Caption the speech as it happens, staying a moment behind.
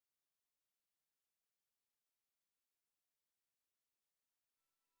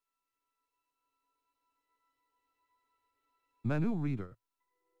Menu reader.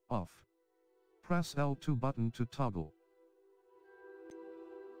 Off. Press L2 button to toggle.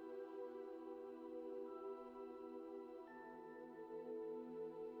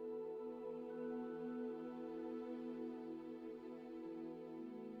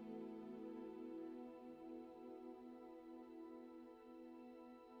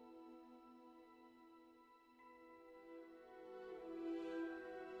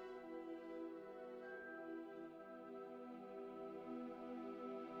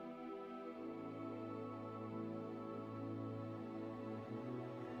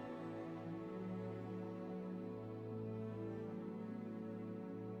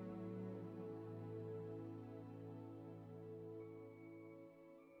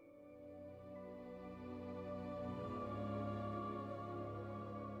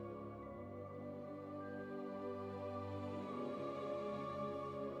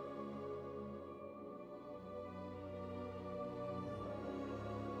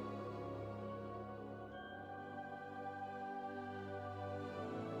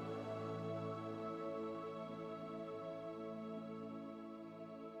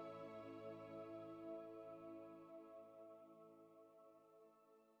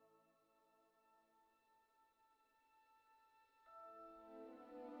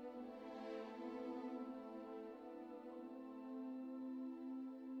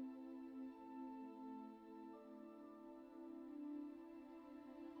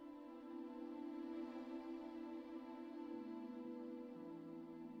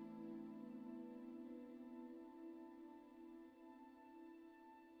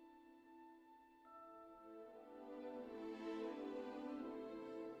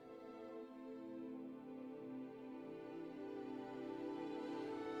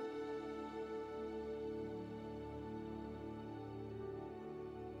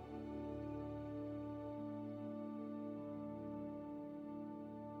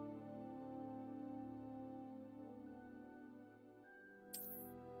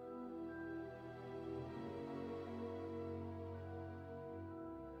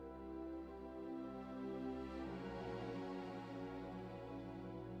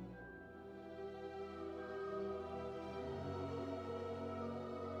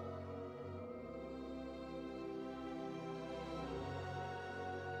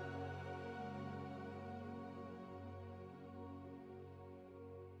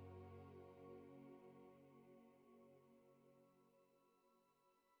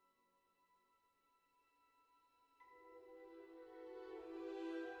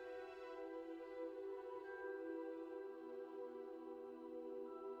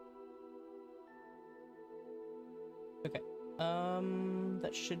 Okay.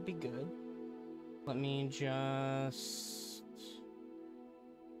 That should be good. Let me just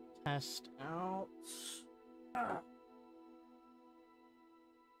test out.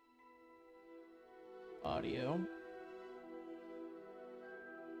 Audio.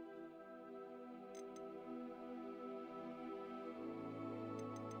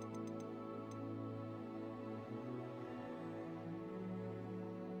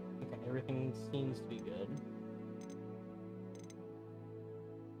 Okay, everything seems to be good.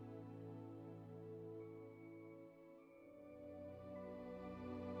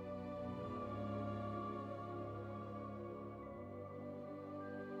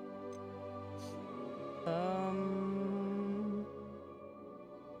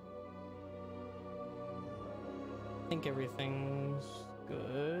 I think everything's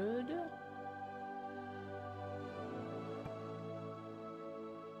good.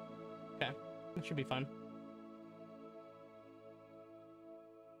 Okay, that should be fun.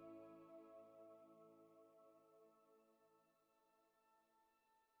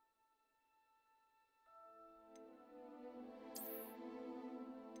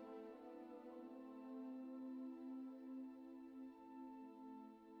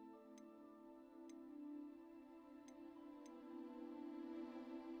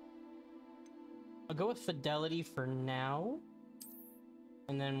 I'll go with fidelity for now,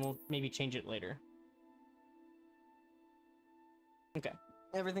 and then we'll maybe change it later. Okay,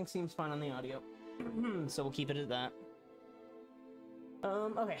 everything seems fine on the audio, so we'll keep it at that.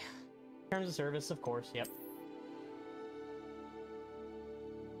 Okay. Terms of service, of course, yep.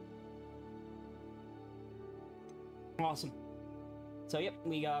 Awesome. So, yep,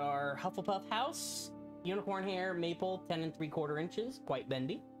 we got our Hufflepuff house. Unicorn hair, maple, 10 3/4 inches, quite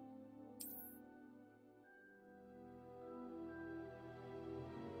bendy.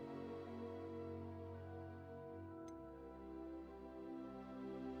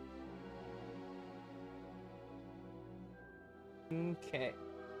 Okay.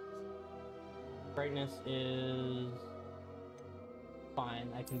 Brightness is fine.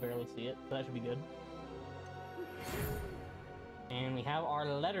 I can barely see it, so that should be good. And we have our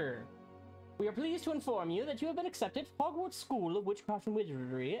letter. We are pleased to inform you that you have been accepted to Hogwarts School of Witchcraft and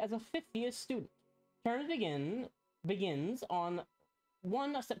Wizardry as a 5th-year student. Term begins on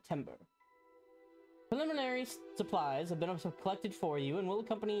 1 September. Preliminary supplies have been collected for you and will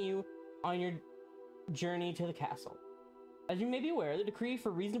accompany you on your journey to the castle. As you may be aware, the decree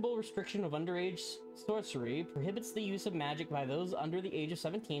for reasonable restriction of underage sorcery prohibits the use of magic by those under the age of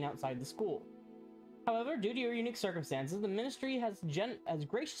 17 outside the school. However, due to your unique circumstances, the Ministry has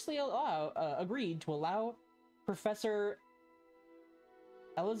graciously agreed to allow Professor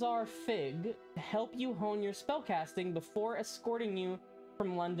Elazar Fig to help you hone your spellcasting before escorting you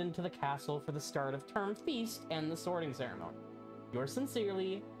from London to the castle for the start of term feast and the sorting ceremony. Yours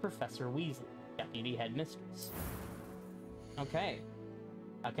sincerely, Professor Weasley, Deputy Headmistress. Okay,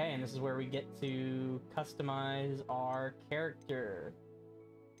 and this is where we get to customize our character.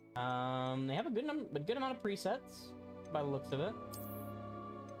 They have a good amount of presets, by the looks of it.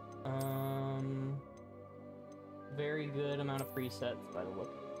 Very good amount of presets, by the look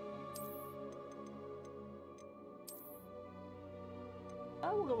of it.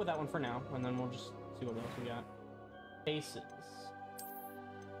 We'll go with that one for now, and then we'll just see what else we got. Faces.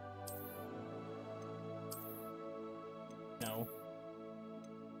 No.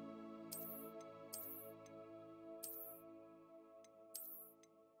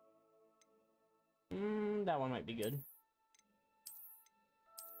 That one might be good.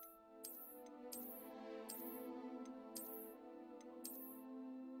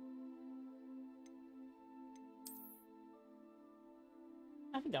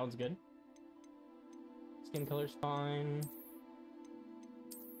 I think that one's good. Skin color's fine.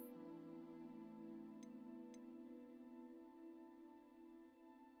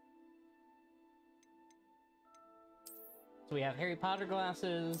 So we have Harry Potter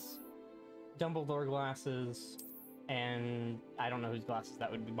glasses, Dumbledore glasses, and I don't know whose glasses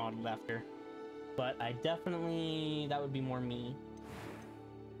that would be modeled after. But that would be more me.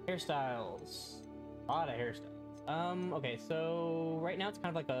 Hairstyles. A lot of hairstyles. Okay, so right now it's kind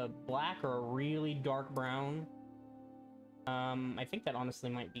of like a black or a really dark brown. I think that honestly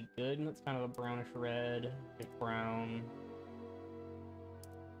might be good, and it's kind of a brownish red, brown.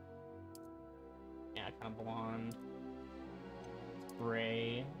 Yeah, kind of blonde.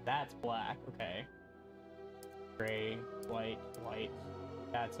 Gray. That's black. Okay. Gray, white, white.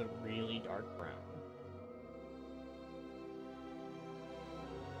 That's a really dark brown.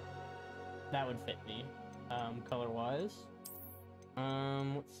 That would fit me, color-wise.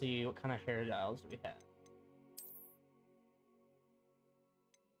 Let's see, what kind of hairstyles do we have?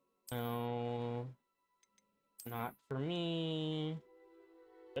 No, not for me.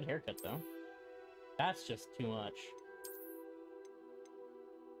 Good haircut, though. That's just too much.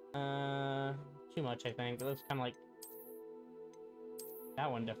 Too much, I think. It looks kind of like... That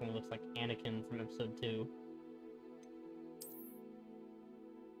one definitely looks like Anakin from episode 2.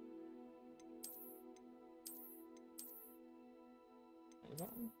 Is that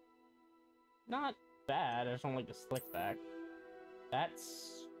one? Not bad, I just don't like the slick back.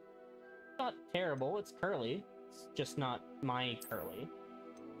 That's... not terrible, it's curly. It's just not my curly.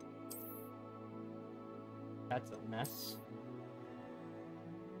 That's a mess.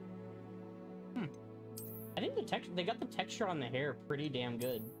 I think the texture, they got the texture on the hair pretty damn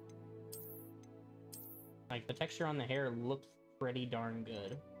good. Like, the texture on the hair looks pretty darn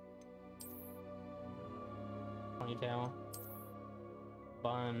good. Ponytail.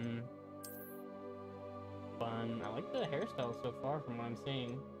 Bun. I like the hairstyle so far from what I'm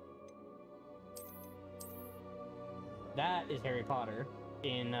seeing. That is Harry Potter.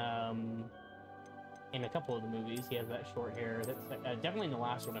 In a couple of the movies, he has that short hair. That's definitely in the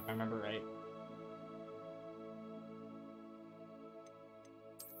last one, if I remember right.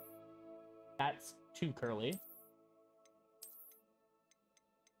 That's too curly.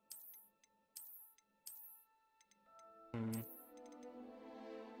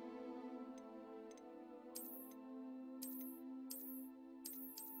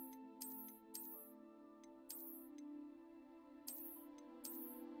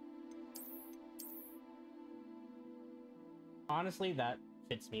 Honestly, that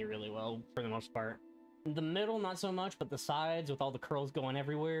fits me really well for the most part. The middle, not so much, but the sides with all the curls going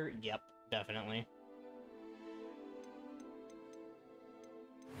everywhere, yep, definitely.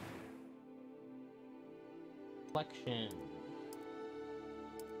 Reflection.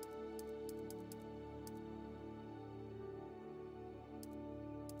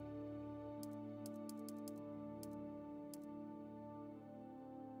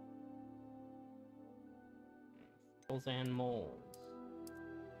 And molds.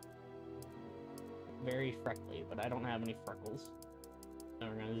 very freckly, but I don't have any freckles. So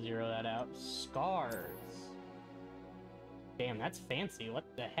we're gonna zero that out. Scars. Damn, that's fancy. What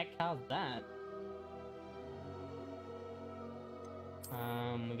the heck? How's that?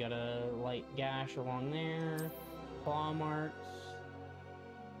 We got a light gash along there. Claw marks.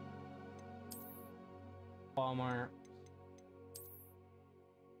 Claw marks.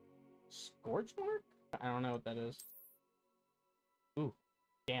 Scorch mark? I don't know what that is. Ooh,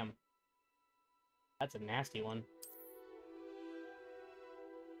 damn. That's a nasty one.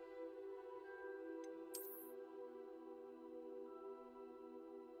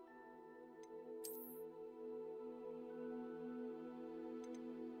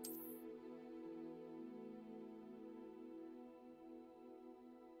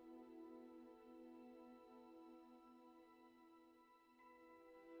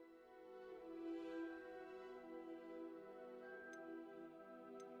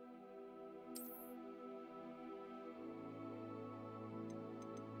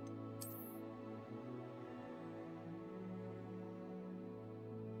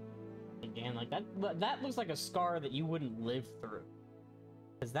 Again, like that looks like a scar that you wouldn't live through,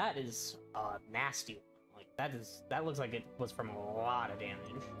 because that is a nasty one. Like that looks like it was from a lot of damage.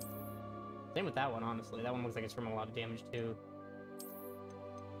 Same with that one, honestly. That one looks like it's from a lot of damage too.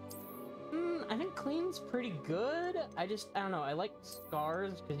 I think clean's pretty good. I don't know, I like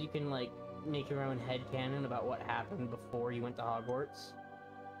scars because you can like make your own headcanon about what happened before you went to Hogwarts.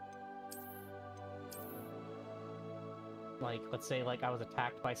 Like, let's say, like, I was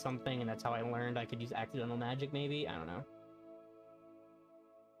attacked by something, and that's how I learned I could use accidental magic, maybe? I don't know.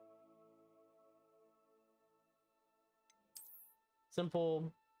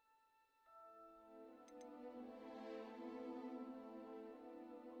 Simple.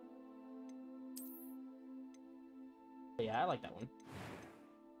 But yeah, I like that one.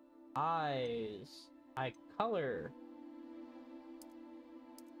 Eyes. Eye color.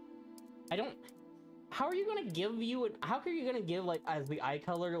 I don't... How are you gonna give you it? How are you gonna give like as the eye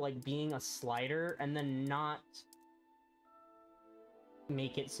color like being a slider and then not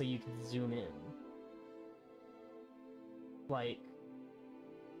make it so you can zoom in? Like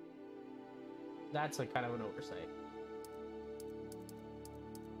that's a kind of an oversight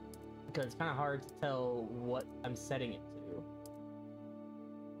because it's kind of hard to tell what I'm setting it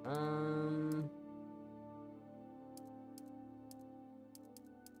to.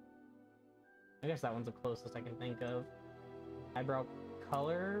 I guess that one's the closest I can think of. Eyebrow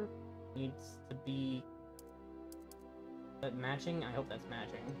color needs to be... Is that matching? I hope that's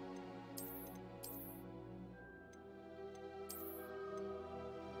matching.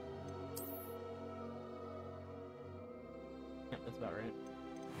 Yep, that's about right.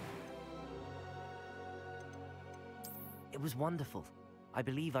 It was wonderful. I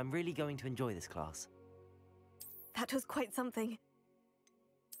believe I'm really going to enjoy this class. That was quite something.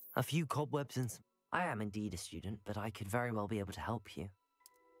 A few cobwebs and some... I am indeed a student, but I could very well be able to help you.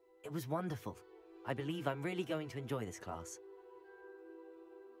 It was wonderful. I believe I'm really going to enjoy this class.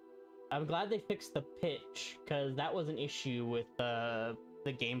 I'm glad they fixed the pitch, because that was an issue with the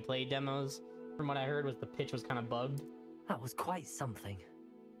gameplay demos. From what I heard was the pitch was kind of bugged. That was quite something.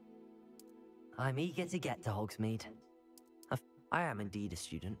 I'm eager to get to Hogsmeade. I am indeed a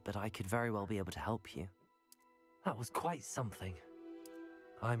student, but I could very well be able to help you. That was quite something.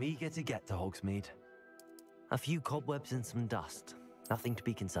 I'm eager to get to Hogsmeade. A few cobwebs and some dust. Nothing to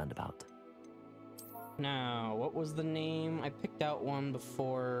be concerned about. Now, what was the name? I picked out one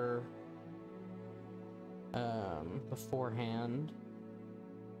before... beforehand.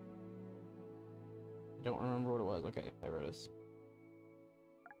 I don't remember what it was. Okay, there it is.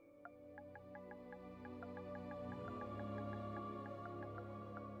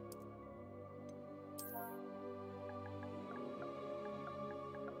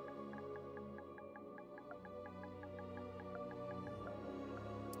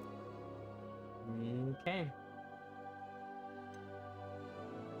 Okay.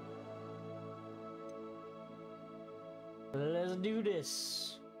 Let's do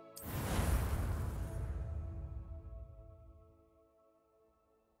this.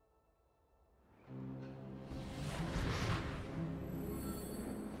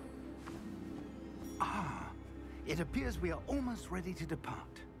 It appears we are almost ready to depart.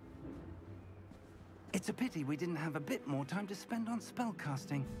 It's a pity we didn't have a bit more time to spend on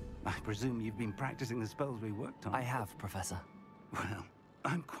spellcasting. I presume you've been practicing the spells we worked on. I have, Professor. Well,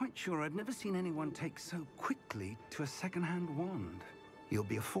 I'm quite sure I've never seen anyone take so quickly to a second-hand wand. You'll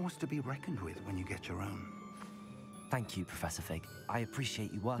be a force to be reckoned with when you get your own. Thank you, Professor Fig. I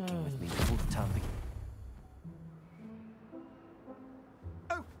appreciate you working with me before the term begins.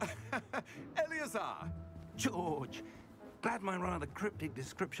 Oh, Eleazar! glad my rather cryptic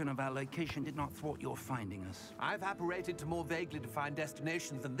description of our location did not thwart your finding us. I've apparated to more vaguely defined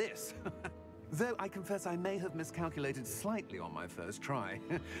destinations than this. Though I confess I may have miscalculated slightly on my first try.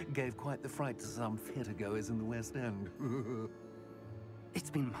 Gave quite the fright to some theatergoers in the West End. It's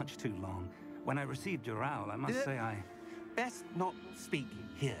been much too long. When I received your owl, I must say I... Best not speak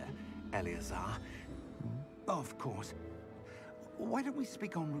here, Eleazar. Of course. Why don't we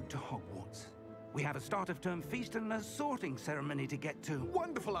speak en route to Hogwarts? We have a start-of-term feast and a sorting ceremony to get to.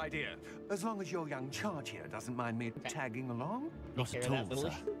 Wonderful idea! As long as your young charge here doesn't mind me tagging along. Not Hear at that, all, sir.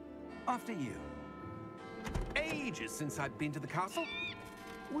 Lily? After you. Ages since I've been to the castle.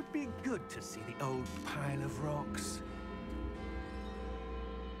 Would be good to see the old pile of rocks.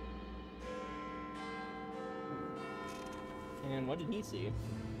 And what did he see?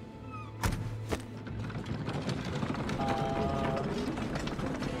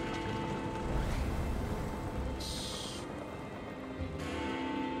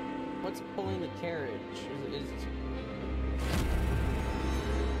 What's pulling the carriage?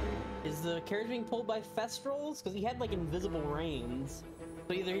 Is the carriage being pulled by Thestrals? Because he had like invisible reins.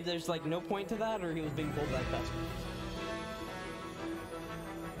 So either there's like no point to that, or he was being pulled by Thestrals.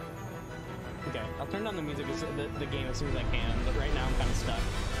 Okay, I'll turn down the music, the game as soon as I can, but right now I'm kind of stuck.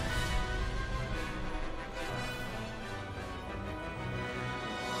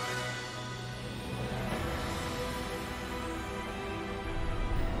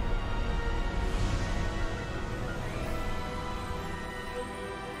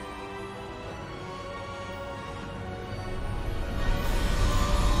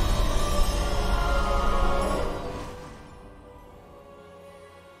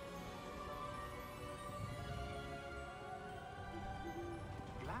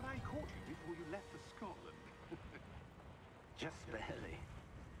 Just barely.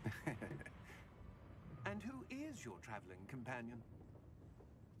 And who is your traveling companion?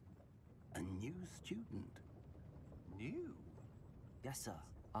 A new student. New? Yes, sir.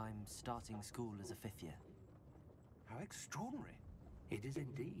 I'm starting school as a 5th year. How extraordinary. It is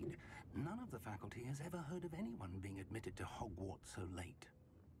indeed. None of the faculty has ever heard of anyone being admitted to Hogwarts so late.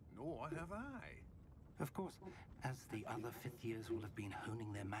 Nor have I. Of course, as the other 5th years will have been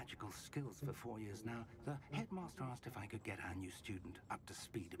honing their magical skills for 4 years now, the headmaster asked if I could get our new student up to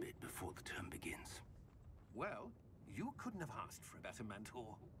speed a bit before the term begins. Well, you couldn't have asked for a better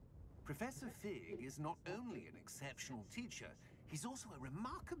mentor. Professor Fig is not only an exceptional teacher, he's also a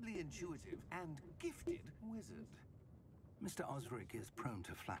remarkably intuitive and gifted wizard. Mr. Osric is prone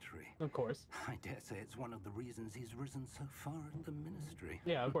to flattery. Of course. I dare say it's one of the reasons he's risen so far in the ministry.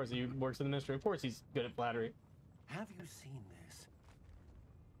 Yeah, of course, he works in the ministry. Of course he's good at flattery. Have you seen this?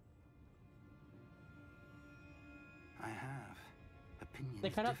 I have. Opinions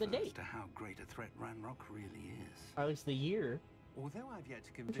They cut out the differ as date. to how great a threat Ranrock really is. Or at least the year. Although I've yet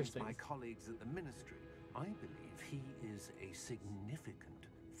to convince Interesting. my colleagues at the ministry, I believe he is a significant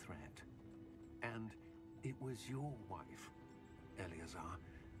threat. And it was your wife, Eleazar,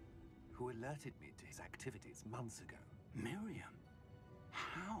 who alerted me to his activities months ago. Miriam?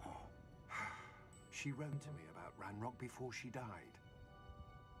 How? She wrote to me about Ranrock before she died,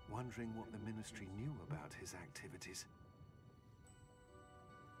 wondering what the ministry knew about his activities.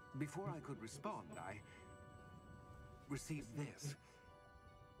 Before I could respond, I received this.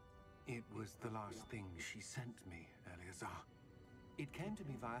 It was the last thing she sent me, Eleazar. It came to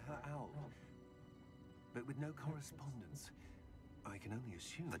me via her owl, but with no correspondence. I can only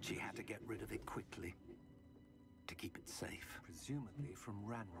assume That she had to get rid of it quickly. To keep it safe. presumably from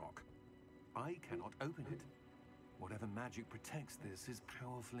Ranrock. I cannot open it. Whatever magic protects this is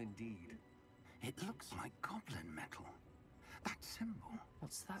powerful indeed. It looks like goblin metal. That symbol.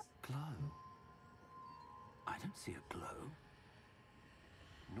 What's that glow? I don't see a glow.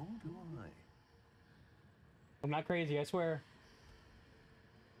 Nor do I. I'm not crazy, I swear.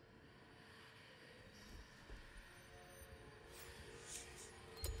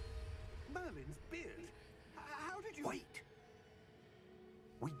 Merlin's beard. How did you... Wait!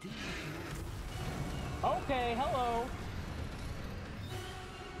 We do. Okay, hello.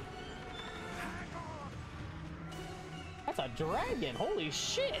 That's a dragon, holy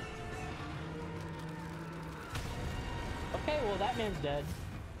shit. Okay, well that man's dead.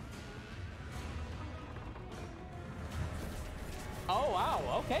 Oh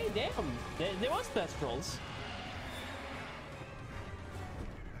wow, okay, damn. There was Thestrals.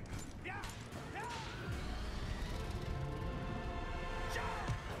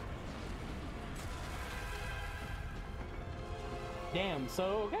 Damn,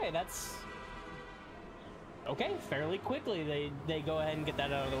 so okay, that's okay, fairly quickly they go ahead and get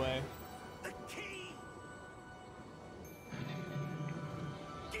that out of the way. The key!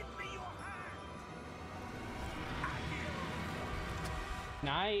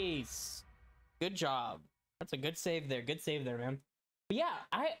 Nice. Good job. That's a good save there. Good save there, man. But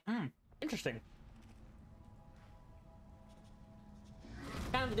yeah, interesting.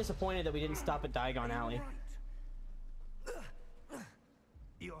 Kind of disappointed that we didn't stop at Diagon Alley. Right.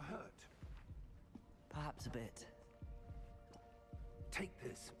 You're hurt. Perhaps a bit. Take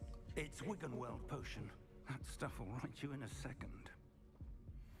this. It's Wiggenweld potion. That stuff will right you in a second.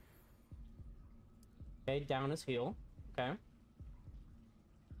 Okay, down his heel. Okay.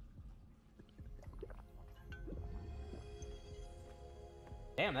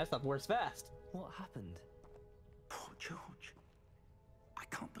 Damn, that stuff works fast. What happened? Poor George. I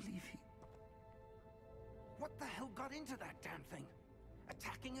can't believe he... What the hell got into that damn thing?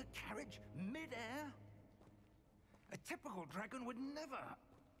 Attacking a carriage mid-air? A typical dragon would never...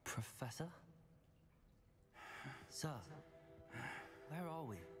 Professor? Sir, where are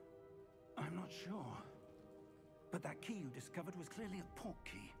we? I'm not sure. But that key you discovered was clearly a port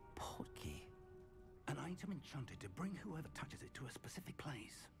key. Port key? An item enchanted to bring whoever touches it to a specific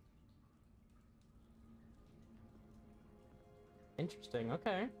place. Interesting,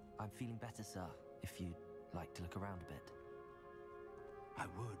 okay. I'm feeling better, sir, if you'd like to look around a bit. I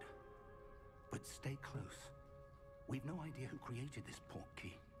would. But stay close. We've no idea who created this port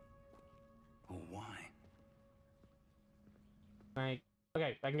key. Or why. Right.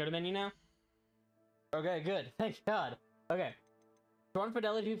 Okay, I can go to menu now? Okay, good. Thank God. Okay. Drawn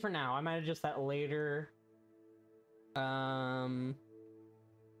fidelity for now. I might adjust that later.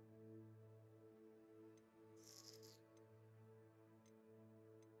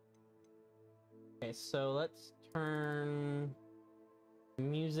 Okay, so let's turn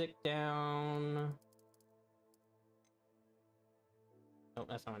music down. Oh,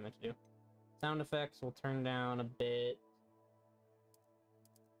 that's not what I meant to do. Sound effects we'll turn down a bit.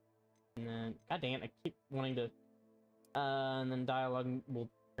 And then, god dang it, I keep wanting to... and then dialogue will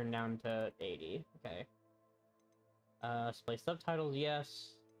turn down to 80. Okay. Display subtitles,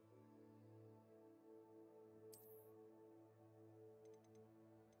 yes.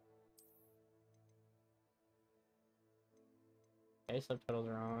 Okay, subtitles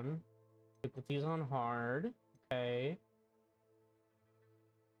are on. Difficulties on hard. Okay.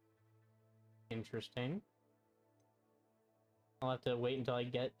 Interesting. I'll have to wait until I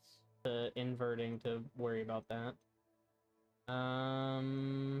get to inverting to worry about that.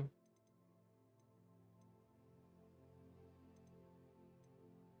 I'm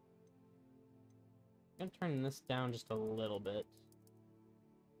gonna turn this down just a little bit.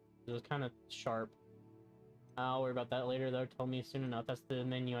 It was kind of sharp. I'll worry about that later, though. Tell me soon enough. That's the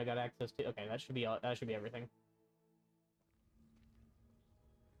menu I got access to. Okay, that should be all, that should be everything.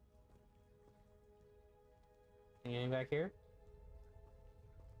 Anything back here?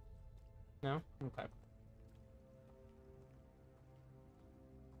 No? Okay.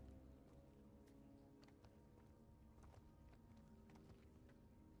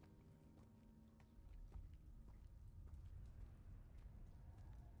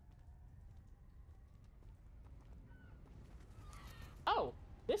 Oh,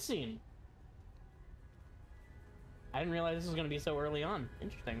 this scene. I didn't realize this was going to be so early on.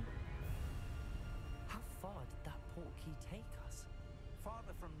 Interesting. How far did that port key take us?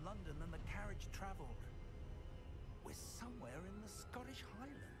 Farther from London than the carriage travelled. We're somewhere in the Scottish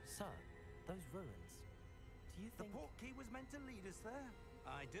Highlands. Sir, those ruins. Do you The think... port key was meant to lead us there?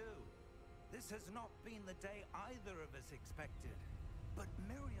 I do. This has not been the day either of us expected. But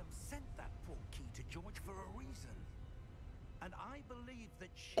Miriam sent that port key to George for a reason. And I believe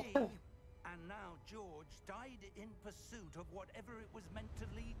that she, and now George, died in pursuit of whatever it was meant to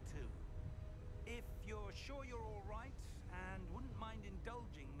lead to. If you're sure you're all right, and wouldn't mind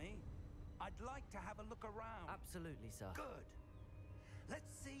indulging me, I'd like to have a look around. Absolutely, sir. Good.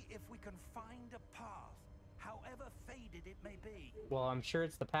 Let's see if we can find a path, however faded it may be. Well, I'm sure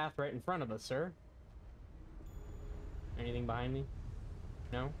it's the path right in front of us, sir. Anything behind me?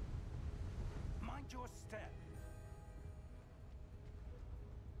 No? Mind your step.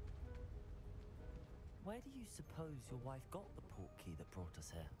 Where do you suppose your wife got the port key that brought us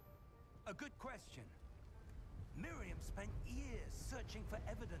here? A good question. Miriam spent years searching for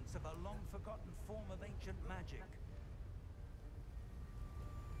evidence of a long-forgotten form of ancient magic.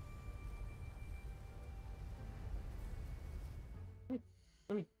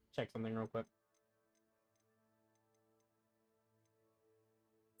 Let me check something real quick.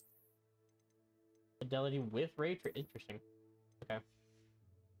 Fidelity with ray trace. Interesting. Okay.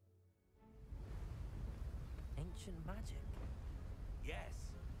 Ancient magic?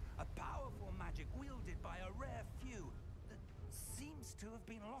 Yes, a powerful magic wielded by a rare few that seems to have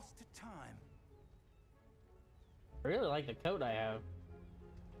been lost to time. I really like the coat I have.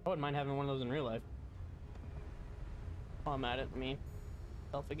 I wouldn't mind having one of those in real life. Oh, I'm at it. Me.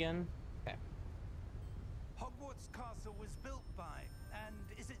 Self again. Okay. Hogwarts Castle was built by, and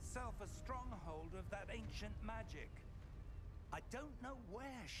is itself a stronghold of that ancient magic. I don't know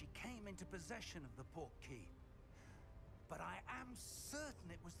where she came into possession of the portkey, but I am certain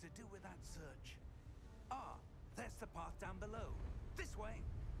it was to do with that search. Ah, there's the path down below. This way.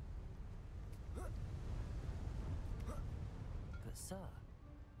 But sir,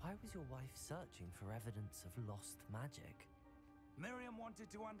 why was your wife searching for evidence of lost magic? Miriam wanted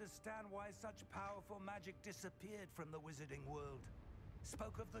to understand why such powerful magic disappeared from the wizarding world.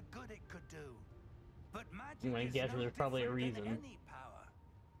 Spoke of the good it could do. But magic I is guess no there's probably a different reason. than any power.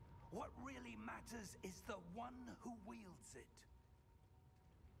 What really matters is the one who wields it.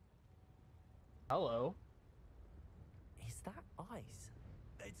 Hello. Is that ice?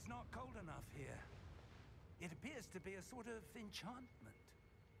 It's not cold enough here. It appears to be a sort of enchantment.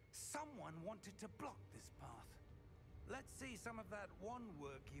 Someone wanted to block this path. Let's see some of that wand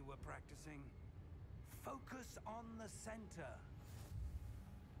work you were practicing. Focus on the center.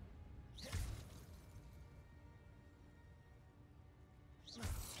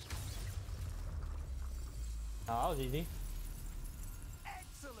 Oh, that was easy.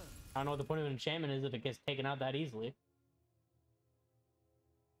 Excellent. I don't know what the point of an enchantment is if it gets taken out that easily.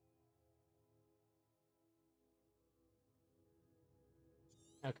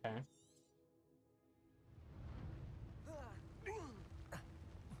 Okay.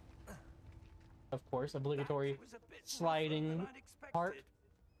 Of course, obligatory That was a bit rougher sliding than I'd expected. part.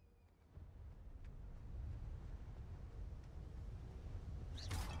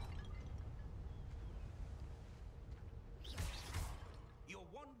 Your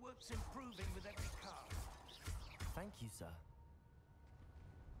wand work's improving with every cast. Thank you, sir.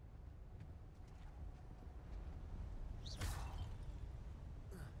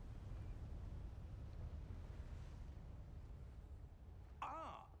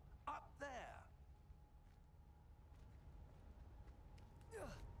 Ah, up there.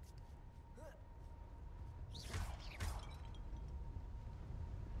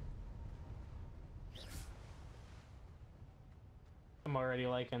 I'm already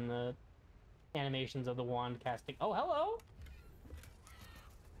liking the animations of the wand casting. Oh, hello!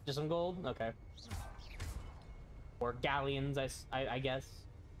 Just some gold? Okay. Or galleons, I guess.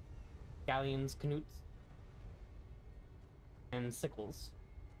 Galleons, canoes. And sickles.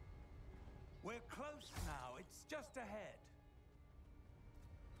 We're close now. It's just ahead.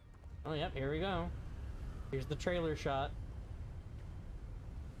 Oh, yep, here we go. Here's the trailer shot.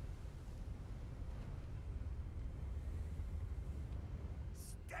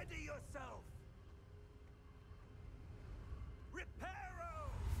 Steady yourself.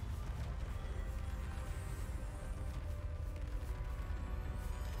 Reparo.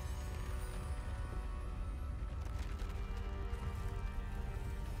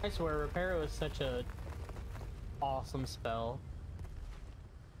 I swear, Reparo is such a awesome spell.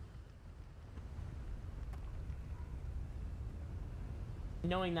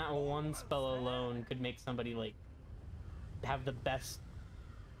 Knowing that one spell alone could make somebody, like, have the best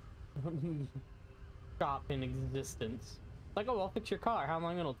shop in existence. Like, oh, I'll fix your car. How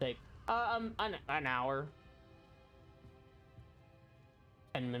long it'll take? An hour.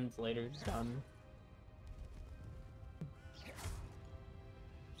 10 minutes later, it's done.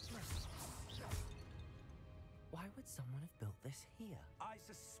 Why would someone have built this here? I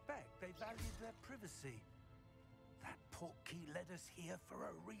suspect they valued their privacy. That portkey led us here for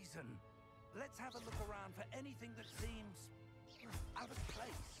a reason. Let's have a look around for anything that seems out of place.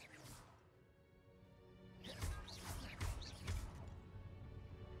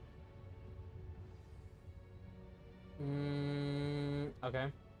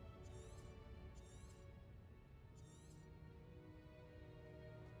 Okay.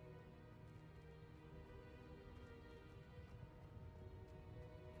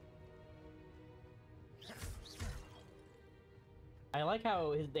 I like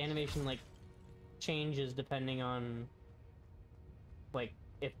how the animation, like, changes depending on, like,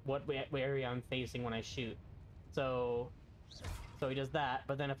 if what area I'm facing when I shoot. So he does that,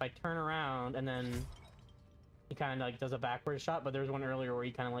 but then if I turn around and then he kind of, like, does a backward shot, but there's one earlier where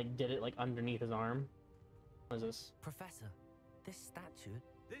he kind of, like, did it, like, underneath his arm. What is this? Professor, this statue...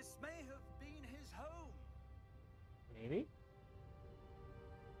 This may have been his home. Maybe?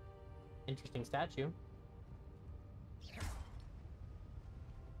 Interesting statue.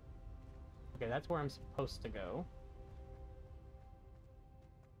 Okay, that's where I'm supposed to go.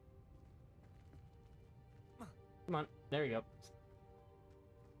 Come on, there we go.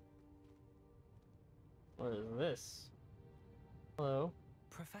 What is this? Hello?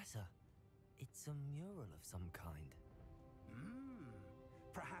 Professor, it's a mural of some kind.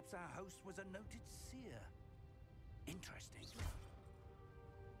 Perhaps our host was a noted seer. Interesting.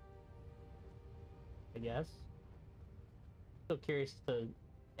 I guess. Still curious to,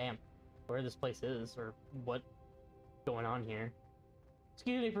 damn, where this place is or what's going on here.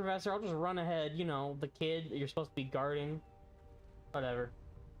 Excuse me, Professor, I'll just run ahead. You know, the kid that you're supposed to be guarding. Whatever.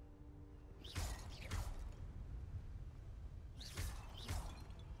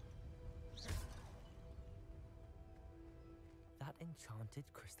 That enchanted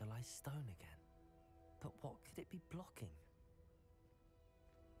crystallized stone again. But what could it be blocking?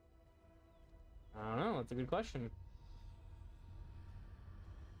 I don't know, that's a good question.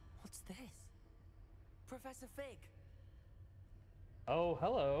 What's this? Professor Fig! Oh,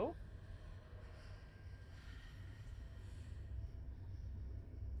 hello.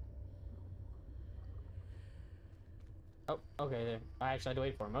 Oh, okay, there. I actually had to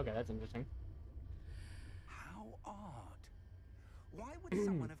wait for him. Okay, that's interesting. How odd. Why would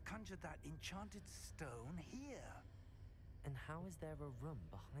someone have conjured that enchanted stone here? And how is there a room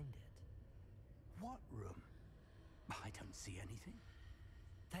behind it? What room? I don't see anything.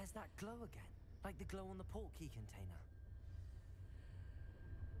 There's that glow again, like the glow on the portkey container.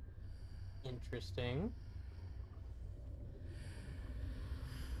 Interesting.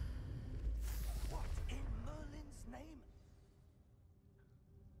 What in Merlin's name?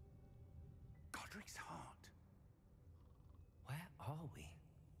 Godric's heart. Where are we?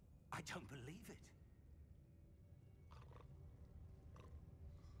 I don't believe it.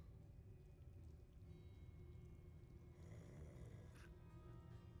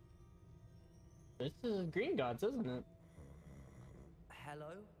 This is Green Gods, isn't it?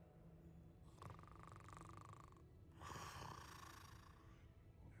 Hello?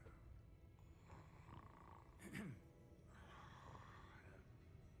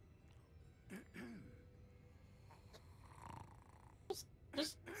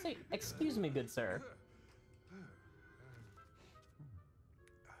 Just say, excuse me, good sir.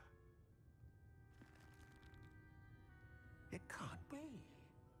 It can't be.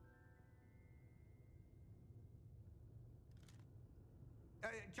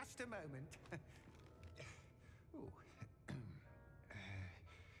 Just a moment. Ooh.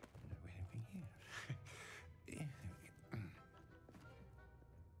 Anything here?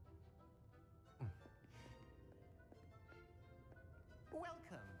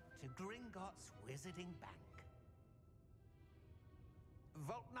 Welcome to Gringotts Wizarding Bank.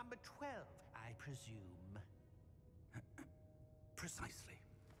 Vault number 12, I presume. Precisely.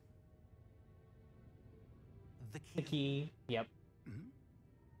 The key. The key. Yep.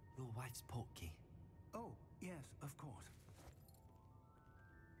 Your wife's portkey. Oh, yes, of course.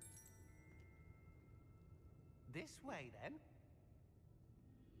 This way, then.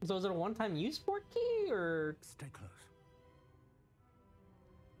 So is it a one-time use port key, or Stay close.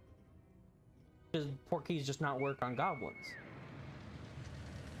 does port keys just not work on goblins?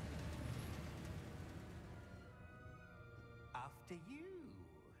 After you.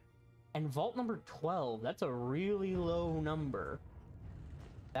 And vault number 12, that's a really low number.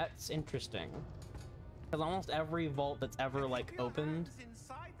 That's interesting. Because almost every vault that's ever, like, opened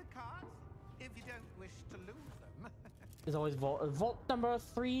Inside the cars, if you don't wish to lose them. is always vault number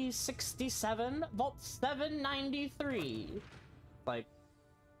 367, vault 793. Like,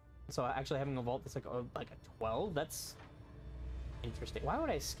 so actually having a vault that's like a 12, that's interesting. Why would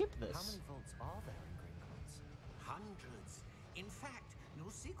I skip How this? many vaults are there in Gringotts? Hundreds. In fact,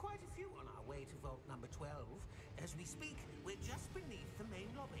 you'll see quite a few on our way to vault number 12. As we speak, we're just beneath the main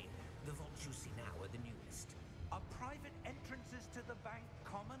lobby. The vaults you see now are the newest. Are private entrances to the bank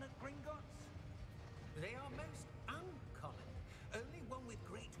common at Gringotts? They are most uncommon. Only one with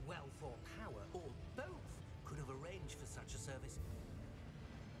great wealth or power, or both, could have arranged for such a service.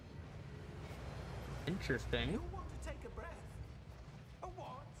 Interesting. You'll want to take a breath. A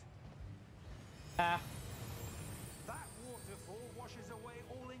what? Ah, That waterfall washes away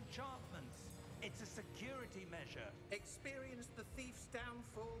all enchantments. It's a security measure. Experienced the thief's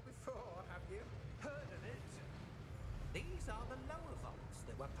downfall before, have you? Heard of it? These are the lower vaults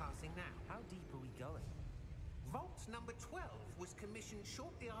that we're passing now. How deep are we going? Vault number 12 was commissioned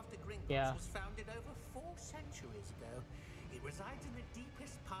shortly after Gringotts Yeah. was founded over 4 centuries ago. It resides in the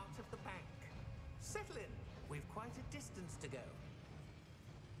deepest part of the bank. Settle in. We've quite a distance to go.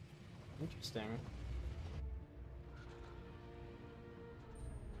 interesting.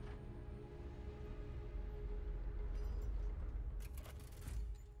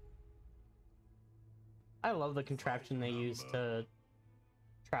 I love the contraption they use to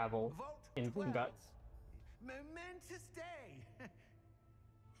travel Vault in 12. Gringotts. Momentous day.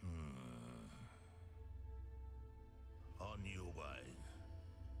 your way.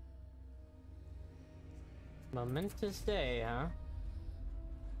 Momentous day, huh?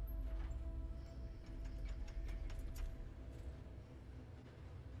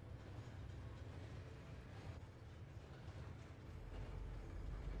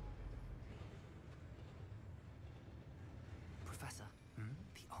 Professor,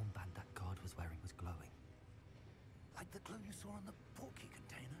 the armband that guard was wearing was glowing. Like the glow you saw on the porky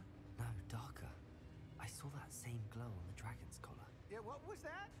container? No, darker. I saw that same glow on the dragon's collar. Yeah, what was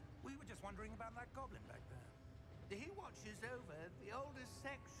that? We were just wondering about that goblin back there. He watches over the oldest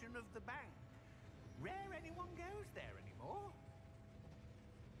section of the bank. Rare anyone goes there anymore.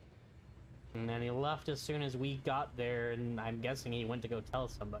 And then he left as soon as we got there, and I'm guessing he went to go tell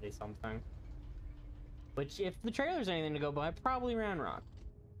somebody something. Which, if the trailer's anything to go by, probably Round Rock.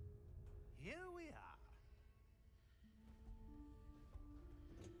 Here we are.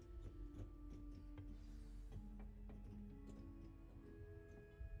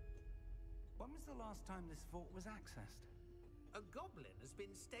 When was the last time this vault was accessed? A goblin has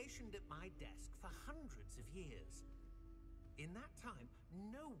been stationed at my desk for hundreds of years. In that time,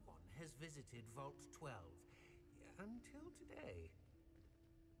 no one has visited Vault 12 until today.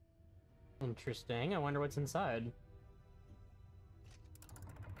 Interesting. I wonder what's inside.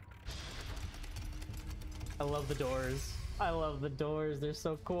 I love the doors. I love the doors. They're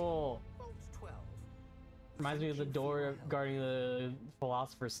so cool. Vault 12. Reminds me of the door guarding the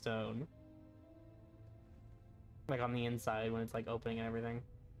Philosopher's Stone. Like on the inside when it's like opening and everything.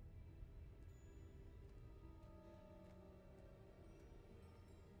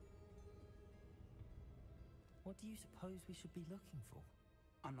 What do you suppose we should be looking for?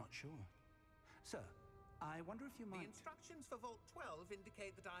 I'm not sure. Sir, I wonder if you The might... instructions for Vault 12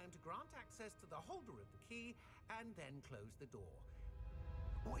 indicate that I am to grant access to the holder of the key and then close the door.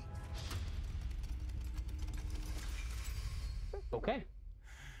 Wait. Okay.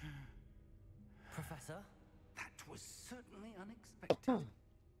 Professor? That was certainly unexpected.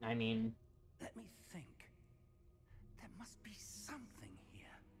 I mean, Let me think. There must be something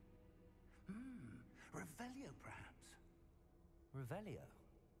here. Revelio, perhaps? Revelio?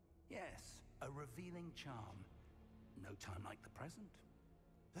 Yes, a revealing charm. No time like the present.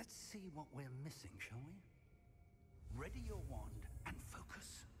 Let's see what we're missing, shall we? Ready your wand and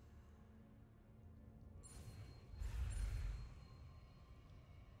focus.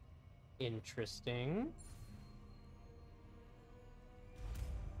 interesting.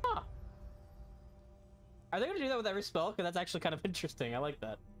 Huh. Are they gonna do that with every spell? Because that's actually kind of interesting. I like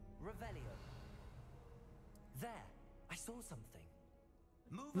that. Revelio. There. I saw something.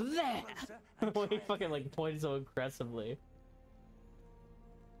 Move a bit There! closer The and way he try fucking again. like pointed so aggressively.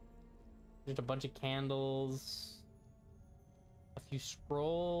 Just a bunch of candles, a few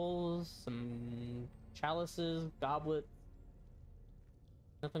scrolls, some chalices, goblets.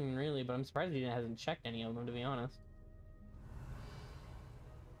 Nothing really, but I'm surprised he hasn't checked any of them, to be honest.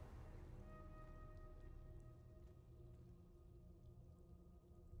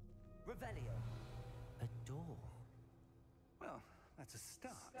 Revelio. A door. Well, that's a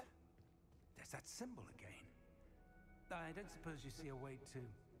start. There's that symbol again. I don't suppose you see a way to...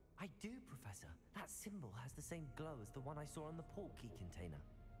 I do, Professor. That symbol has the same glow as the one I saw on the portkey container.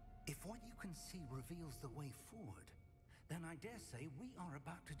 If what you can see reveals the way forward, then I dare say we are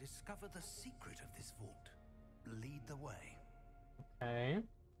about to discover the secret of this vault. Lead the way. Okay.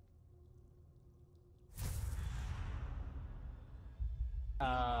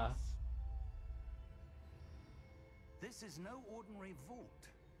 This is no ordinary vault.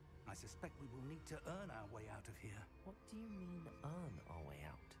 I suspect we will need to earn our way out of here. What do you mean, earn our way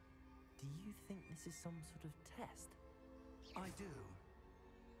out? Do you think this is some sort of test? I do.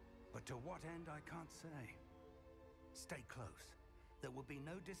 But to what end, I can't say. Stay close. There will be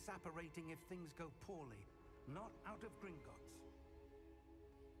no disapparating if things go poorly. Not out of Gringotts.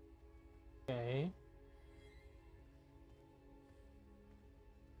 Okay.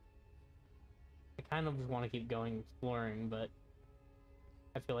 I kind of just want to keep going exploring, but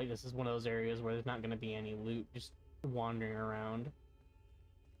I feel like this is one of those areas where there's not going to be any loot just wandering around.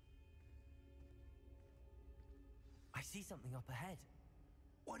 I see something up ahead.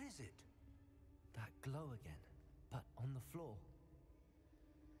 What is it? That glow again, but on the floor.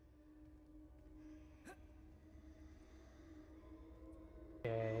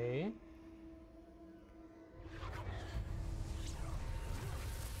 Okay.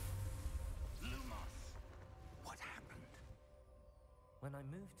 Lumos! What happened? When I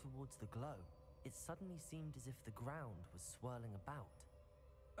moved towards the glow, it suddenly seemed as if the ground was swirling about.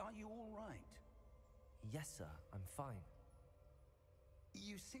 Are you all right? Yes, sir, I'm fine.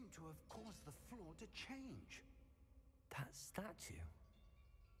 You seem to have caused the floor to change. That statue.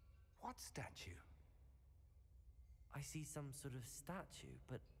 What statue? I see some sort of statue,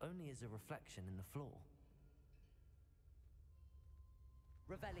 but only as a reflection in the floor.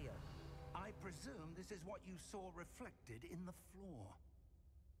 Revelio. I presume this is what you saw reflected in the floor.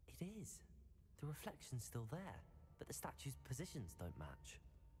 It is. The reflection's still there, but the statue's positions don't match.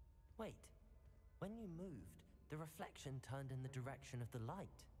 Wait. When you moved, the reflection turned in the direction of the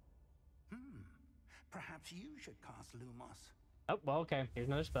light. Perhaps you should cast Lumos. Oh, well, okay. Here's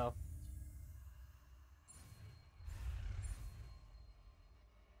another spell.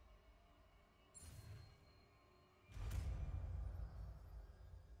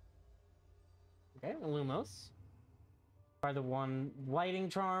 Okay, Lumos. By the one lighting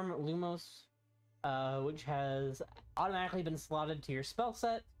charm, Lumos, which has automatically been slotted to your spell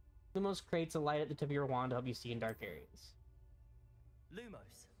set. Lumos creates a light at the tip of your wand to help you see in dark areas.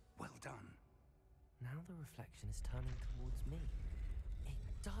 Lumos. Well done. Now the reflection is turning towards me. It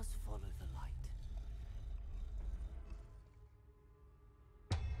does follow the light.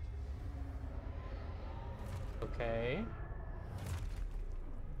 Okay.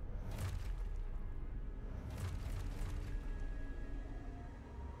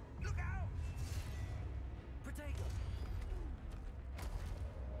 Look out! Protego.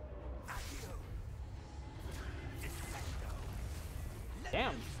 Accio! Descendo!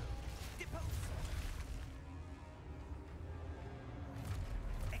 Damn. Deposo!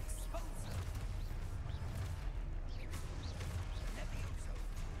 Exposo! Levioso!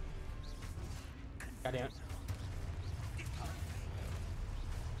 God damn it.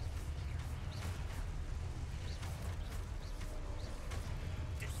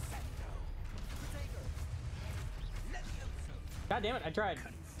 God damn it, I tried.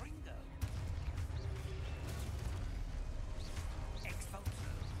 Confringo.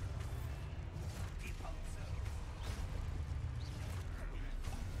 Exposo. Deposo.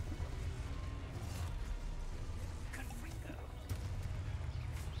 Confringo.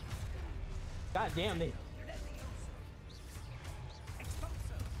 God damn, they... Levioso.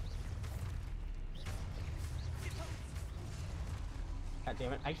 Exposo. Deposo. God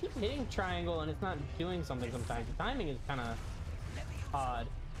damn it. I keep hitting triangle and it's not doing something sometimes. The timing is kind of odd.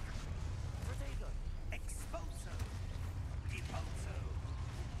 Protego. Exposo. Deposo.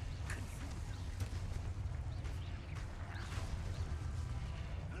 Confringo.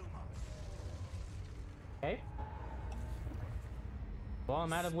 Lumos. Okay. Well,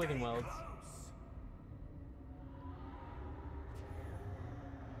 I'm out of Wigan Stay Welds. close.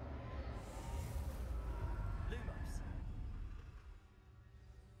 Lumos.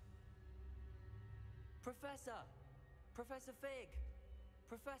 Professor! Professor Fig!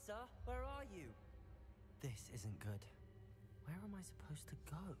 Professor, where are you? This isn't good. Where am I supposed to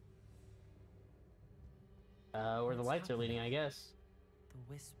go? Where the What's lights are leading, I happening? guess. The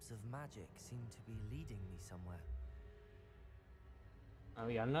wisps of magic seem to be leading me somewhere. Oh,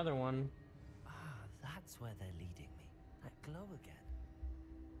 we got another one. Ah, that's where they're leading me. That glow again.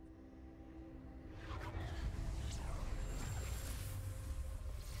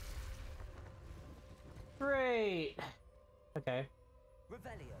 Great. Okay.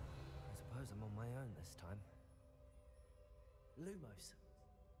 Revelio. I suppose I'm on my own this time. Lumos.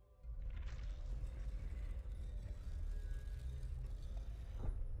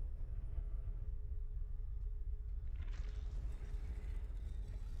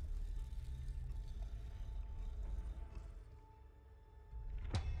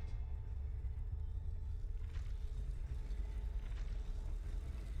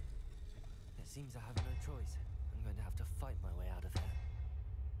 It seems I have no choice. I'm going to have to fight my way out of here.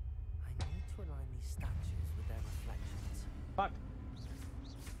 I need to align these statues with their reflections. Fuck.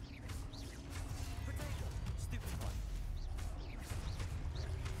 Potato! Stupid one!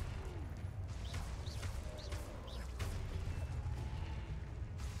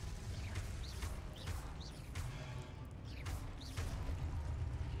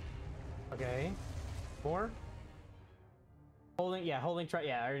 Okay. 4? Holding, yeah, holding try.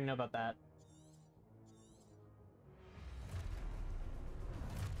 Yeah, I already know about that.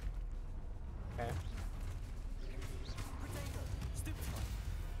 Okay. Potato! Stupid one!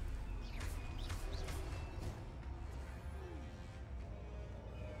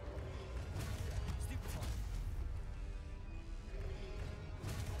 Stupid one!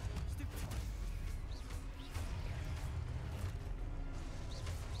 Stupid one!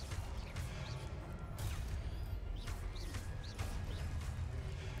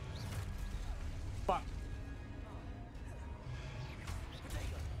 Fuck.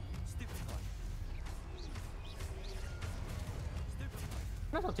 Potato! Stupid one! Stupid one!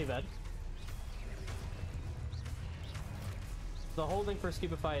 That's not too bad. The holding for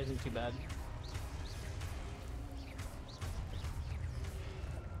Stupefy isn't too bad.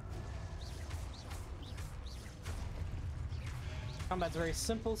 Combat's very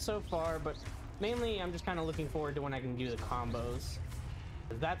simple so far, but mainly I'm just kind of looking forward to when I can do the combos.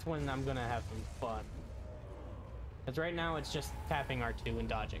 'Cause that's when I'm gonna have some fun. Because right now it's just tapping R2 and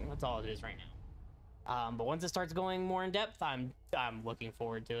dodging. That's all it is right now. But once it starts going more in depth, I'm looking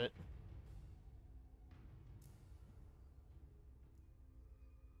forward to it.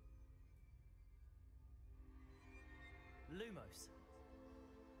 Lumos.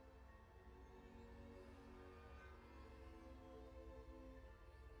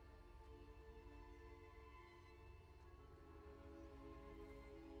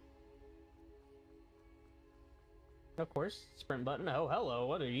 Of course, sprint button. Oh, hello,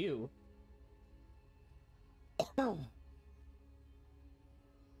 what are you?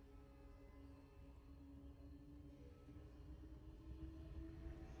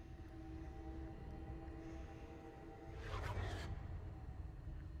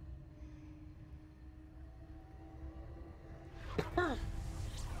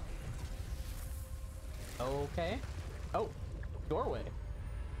 Okay. Oh, doorway.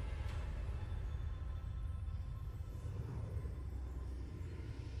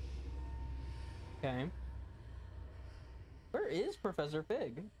 Okay. Where is Professor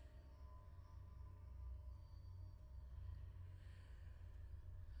Fig?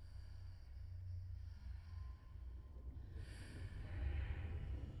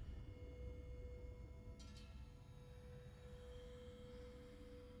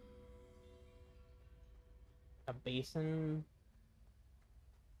 A basin.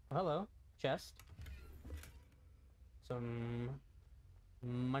 Oh, hello. Chest. Some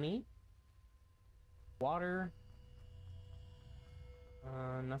money. Water.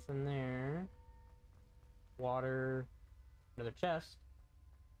 Nothing there. Water. Another chest.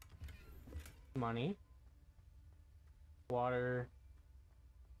 Money. Water.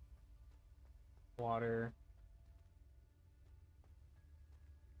 Water.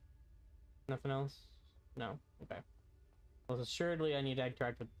 Nothing else? No. Okay. Well, assuredly I need to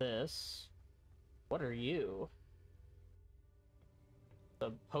interact with this. What are you?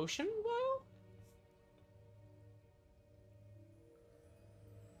 The potion vial?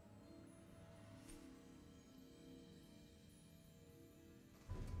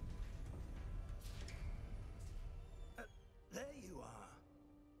 There you are.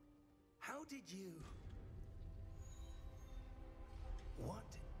 How did you... What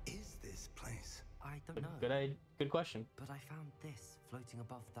is this place? I don't know. Good question. But I found this floating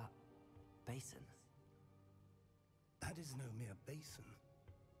above that basin. That is no mere basin.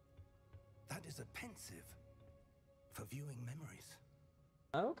 That is a pensive for viewing memories.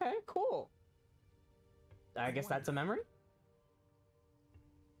 Okay, cool. I guess that's a memory?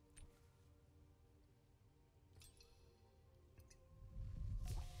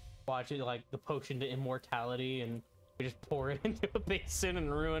 Watch it like the potion to immortality and we just pour it into a basin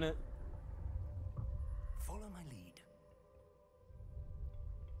and ruin it. Follow my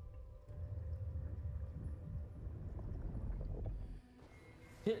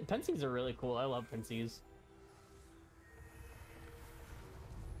lead. Pensies are really cool. I love pensies.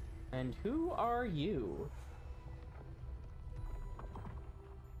 And who are you?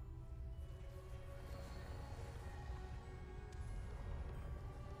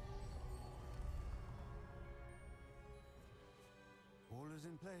 All is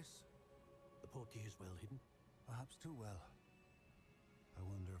in place. The portkey is well hidden. Perhaps too well. I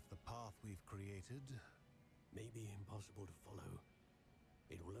wonder if the path we've created... May be impossible to follow.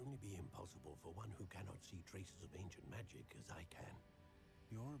 It will only be impossible for one who cannot see traces of ancient magic as I can.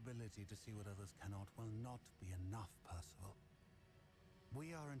 Your ability to see what others cannot will not be enough, Percival.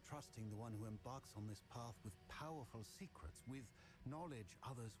 We are entrusting the one who embarks on this path with powerful secrets, with knowledge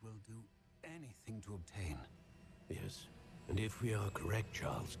others will do anything to obtain. Yes, and if we are correct,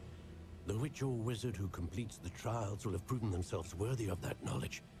 Charles, the witch or wizard who completes the trials will have proven themselves worthy of that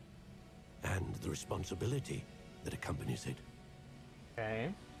knowledge. And the responsibility that accompanies it.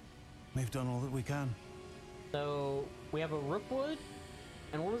 Okay. We've done all that we can. So, we have a Rookwood,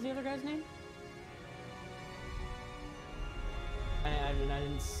 and what was the other guy's name? I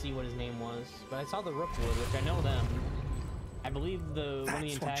didn't see what his name was, but I saw the Rookwood, which I know them. I believe one of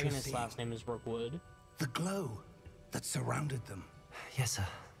the antagonists' last name is Rookwood. The glow that surrounded them. Yes, sir.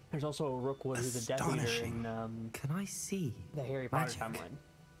 There's also a Rookwood who's a Death Eater in Can I see the Harry Potter magic? timeline.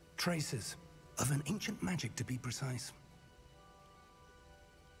 Traces of an ancient magic, to be precise.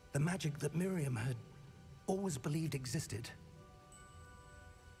 The magic that Miriam had always believed existed,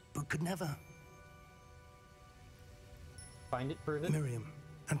 but could never Find it, prove it. Miriam,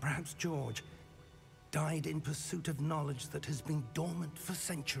 and perhaps George, died in pursuit of knowledge that has been dormant for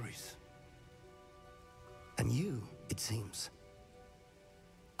centuries. And you, it seems,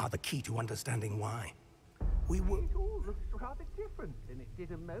 are the key to understanding why. We were... It all looks rather different than it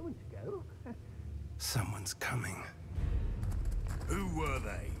did a moment ago. Someone's coming. Who were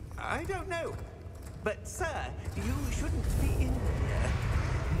they? I don't know. But, sir, you shouldn't be in here.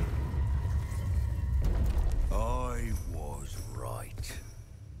 I was right.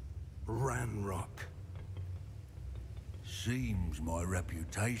 Ranrock. Seems my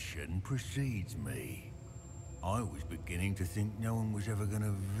reputation precedes me. I was beginning to think no one was ever going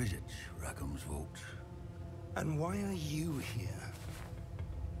to visit Rackham's vault. And why are you here?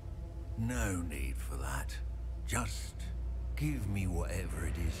 No need for that. Just give me whatever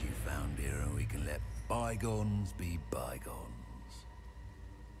it is you found here and we can let bygones be bygones.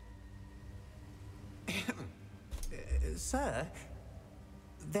 Sir,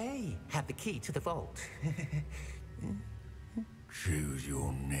 they have the key to the vault. Choose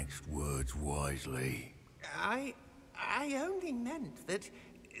your next words wisely. I only meant that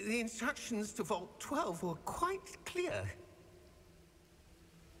the instructions to Vault 12 were quite clear.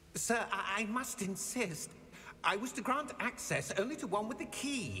 Sir, I must insist. I was to grant access only to one with the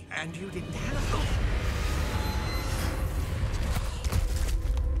key, and you didn't have...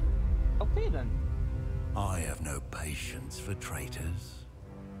 Okay, then. I have no patience for traitors.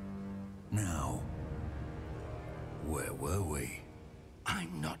 Now, where were we?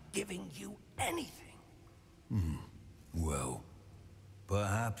 I'm not giving you anything. Well,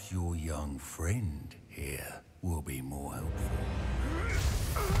 perhaps your young friend here will be more helpful.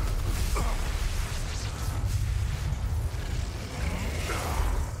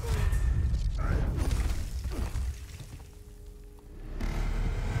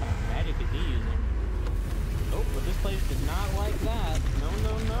 Magic is he using? Oh, but this place did not like that. No,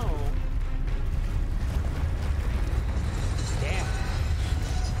 no, no. Damn.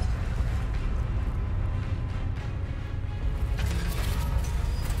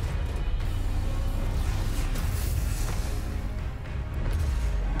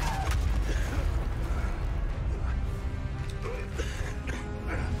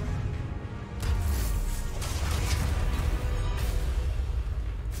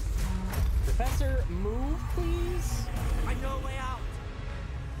 Professor, move, please. I know a way out.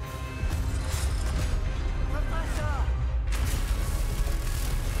 Professor!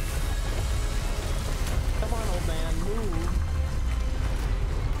 Come on, old man, move.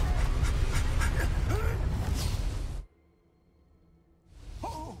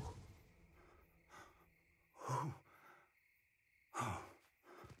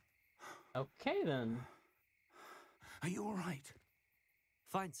 Okay, then. Are you all right?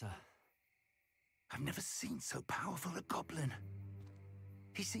 Fine, sir. I've never seen so powerful a goblin.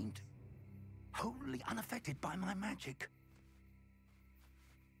 He seemed wholly unaffected by my magic.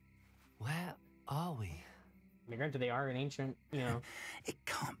 Where are we? Granted, they are an ancient, you know. It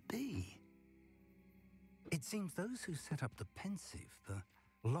can't be. It seems those who set up the Pensive, the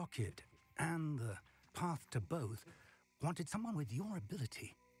Locket, and the Path to Both wanted someone with your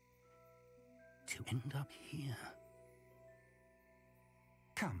ability to end up here.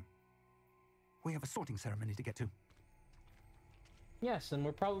 Come. We have a sorting ceremony to get to. Yes, and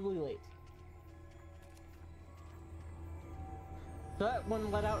we're probably late. So that one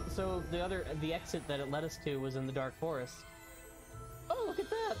led out, so the exit that it led us to was in the Dark Forest. Oh, look at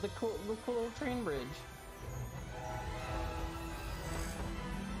that! The cool little train bridge.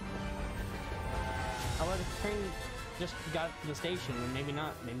 I thought the train just got to the station, and maybe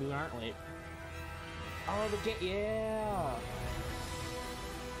not. Maybe we aren't late. Oh, the gate, yeah!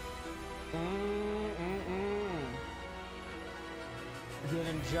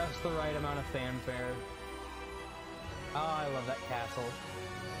 Given just the right amount of fanfare. Oh, I love that castle.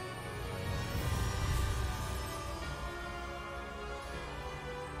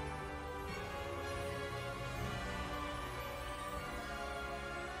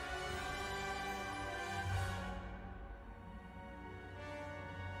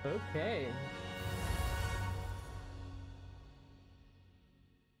 Okay.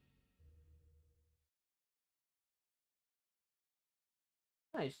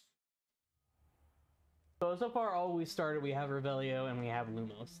 Nice. So far, all we started, we have Revelio and we have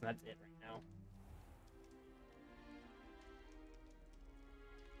Lumos. That's it right now.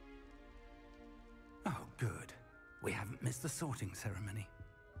 Oh, good. We haven't missed the sorting ceremony.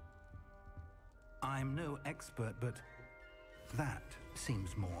 I'm no expert, but that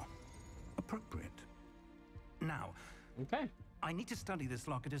seems more appropriate. Now, okay. I need to study this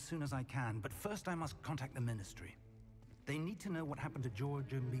locket as soon as I can, but first I must contact the Ministry. They need to know what happened to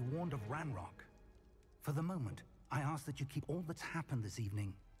George and be warned of Ranrock. For the moment, I ask that you keep all that's happened this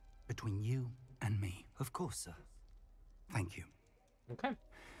evening between you and me. Of course, sir. Thank you. Okay.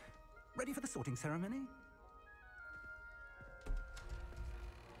 Ready for the sorting ceremony?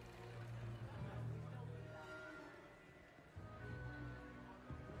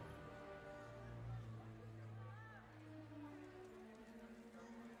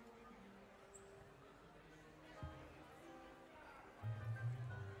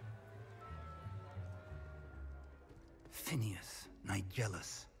 Phineas,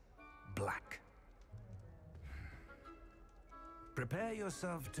 Nigellus, Black. Prepare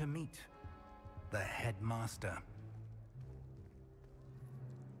yourself to meet the headmaster.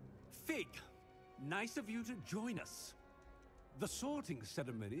 Fig, nice of you to join us. The sorting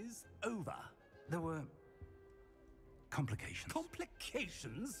ceremony's over. There were complications.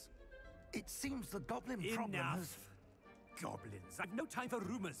 Complications? It seems the goblin problem has... Enough. Goblins. I've no time for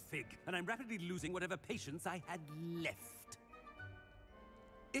rumors, Fig, and I'm rapidly losing whatever patience I had left.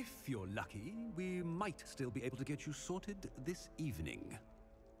 If you're lucky, we might still be able to get you sorted this evening.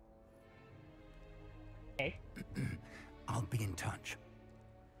 Okay. I'll be in touch.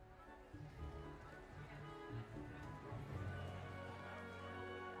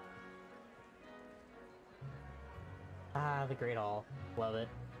 Ah, the Great Hall. Love it.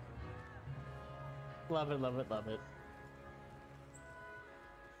 Love it, love it, love it.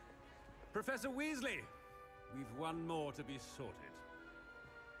 Professor Weasley, we've one more to be sorted.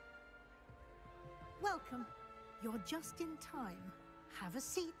 Welcome. You're just in time. Have a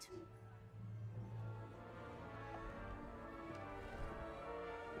seat.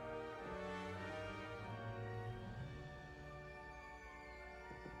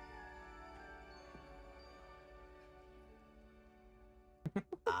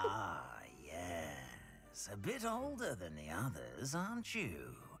 Ah, yes. A bit older than the others, aren't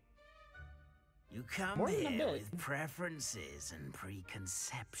you? You come More than a here bit. with preferences and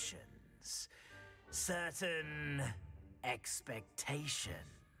preconceptions. Certain expectations.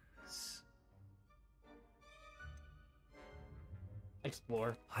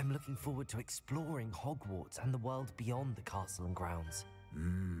 Explore. I'm looking forward to exploring Hogwarts and the world beyond the castle and grounds.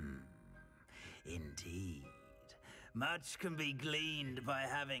 Indeed. Much can be gleaned by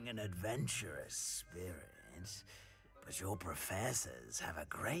having an adventurous spirit, but your professors have a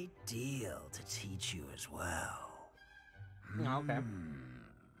great deal to teach you as well. Okay.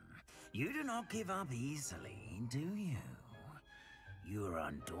 You do not give up easily, do you? You are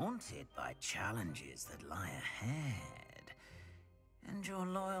undaunted by challenges that lie ahead, and your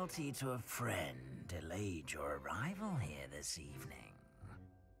loyalty to a friend delayed your arrival here this evening.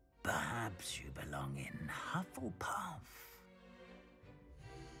 Perhaps you belong in Hufflepuff.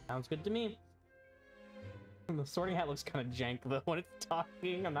 Sounds good to me. The sorting hat looks kind of jank though when it's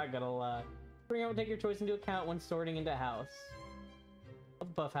talking. I'm not gonna lie. Bring out, take your choice into account when sorting into house.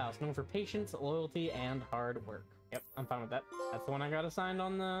 Hufflepuff House, known for patience, loyalty, and hard work. Yep, I'm fine with that. That's the one I got assigned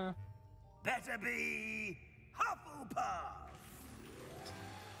on the... Better be Hufflepuff!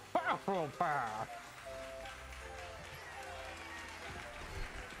 Hufflepuff!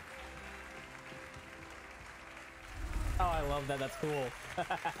 Oh, I love that. That's cool.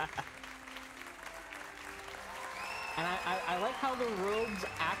 And I like how the robes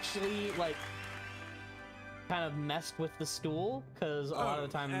actually, like, kind of messed with the stool, because a lot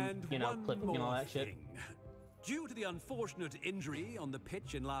of the time, you know, clipping and all that shit. Due to the unfortunate injury on the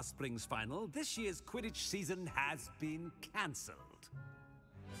pitch in last spring's final, this year's Quidditch season has been cancelled.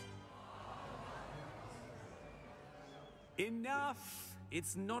 Enough!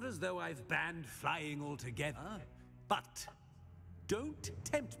 It's not as though I've banned flying altogether, but don't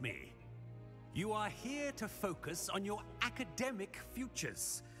tempt me. You are here to focus on your academic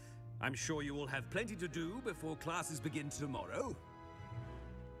futures. I'm sure you will have plenty to do before classes begin tomorrow.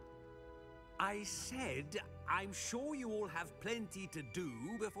 I said, I'm sure you all have plenty to do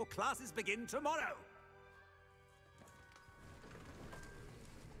before classes begin tomorrow.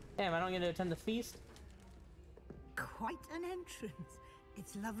 Damn, I don't get to attend the feast? Quite an entrance.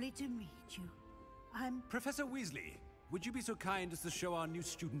 It's lovely to meet you. I'm... Professor Weasley, would you be so kind as to show our new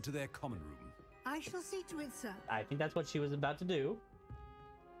student to their common room? I shall see to it, sir. I think that's what she was about to do.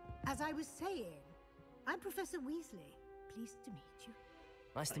 As I was saying, I'm Professor Weasley. Pleased to meet you.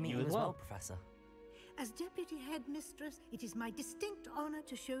 Nice to meet you as well, Professor. As Deputy Headmistress, it is my distinct honor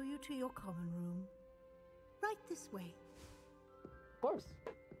to show you to your common room. Right this way. Of course.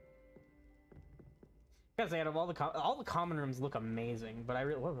 Gotta say, out of all the common rooms look amazing, but I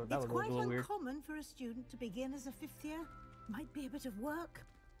really that It's was a quite little weird. uncommon for a student to begin as a 5th year. Might be a bit of work,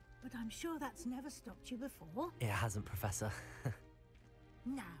 but I'm sure that's never stopped you before. It hasn't, Professor.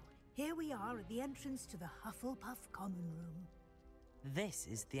 Now, here we are at the entrance to the Hufflepuff Common Room. This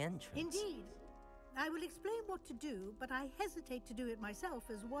is the entrance. Indeed. I will explain what to do, but I hesitate to do it myself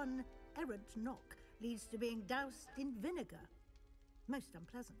as one errant knock leads to being doused in vinegar. Most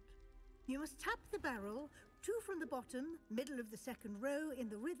unpleasant. You must tap the barrel, 2 from the bottom, middle of the second row, in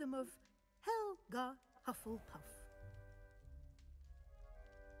the rhythm of Helga Hufflepuff.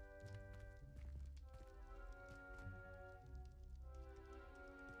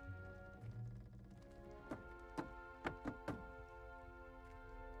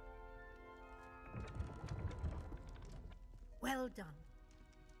 Well done.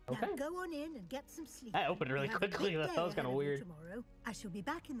 Okay. Now go on in and get some sleep. That opened really You have a quickly. big That day was kind of ahead of you weird. Tomorrow, I shall be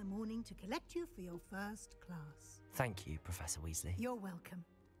back in the morning to collect you for your first class. Thank you, Professor Weasley. You're welcome.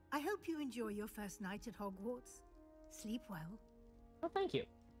 I hope you enjoy your first night at Hogwarts. Sleep well. Oh, thank you.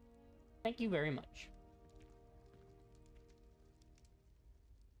 Thank you very much.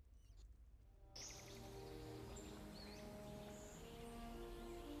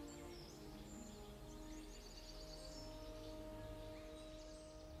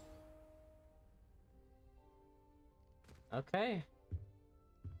 Okay.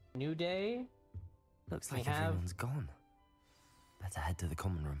 New day. Looks like everyone's gone. Better head to the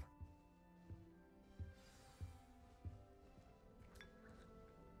common room.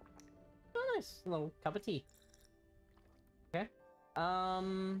 Oh, nice. A little cup of tea. Okay.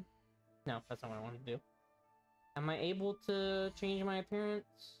 No, that's not what I wanted to do. Am I able to change my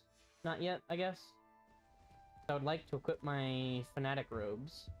appearance? Not yet, I guess. I would like to equip my fanatic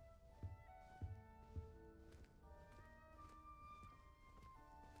robes.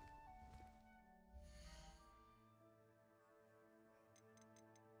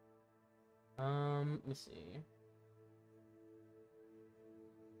 Let me see.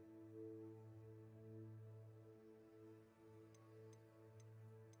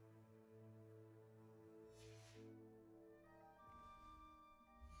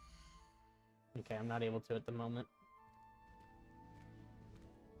 Okay, I'm not able to at the moment.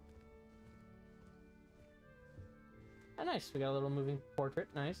 Oh, nice. We got a little moving portrait.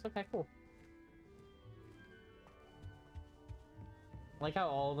 Nice. Okay, cool. I like how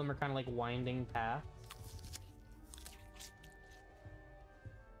all of them are kind of like winding paths.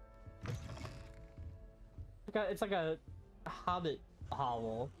 It's like a hobbit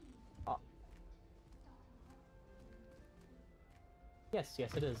hovel. Yes,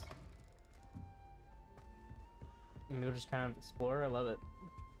 yes, it is. And we'll just kind of explore. I love it.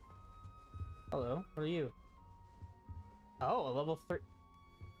 Hello, what are you? Oh, a level 3.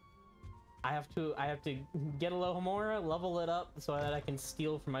 I have to get a Alohomora, level it up so that I can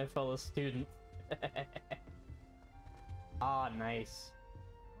steal from my fellow students. Ah, nice.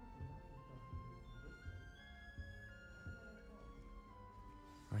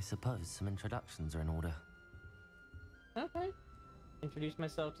 I suppose some introductions are in order. Okay. Introduce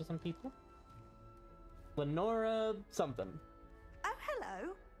myself to some people. Lenora something. Oh,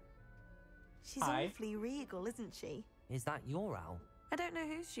 hello. She's Hi. awfully regal, isn't she? Is that your owl? I don't know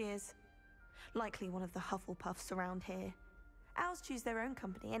who she is. Likely one of the Hufflepuffs around here. Owls choose their own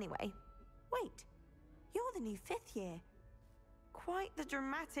company anyway. Wait, you're the new 5th year. Quite the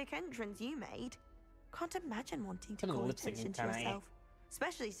dramatic entrance you made. Can't imagine wanting to Kinda call lip syncing attention to kinda, eh? yourself.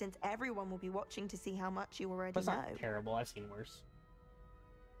 Especially since everyone will be watching to see how much you already But it's know. not terrible. I've seen worse.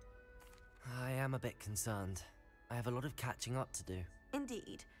 I am a bit concerned. I have a lot of catching up to do.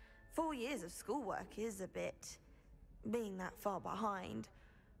 Indeed. 4 years of schoolwork is a bit... being that far behind.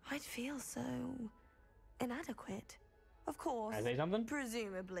 I'd feel so... inadequate. Of course, Can I say something?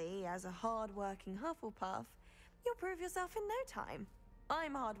 presumably, as a hard-working Hufflepuff, you'll prove yourself in no time.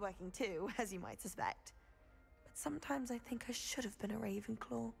 I'm hard-working too, as you might suspect. But sometimes I think I should have been a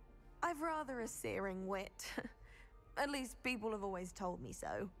Ravenclaw. I've rather a searing wit. At least people have always told me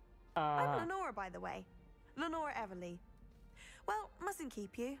so. I'm Lenora, by the way. Lenora Everly. Well, mustn't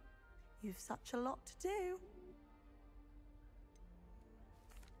keep you. You've such a lot to do.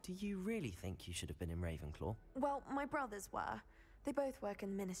 Do you really think you should have been in Ravenclaw? Well, my brothers were. They both work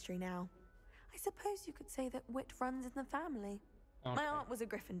in the ministry now. I suppose you could say that wit runs in the family. Okay. My aunt was a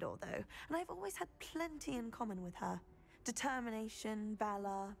Gryffindor, though, and I've always had plenty in common with her. Determination,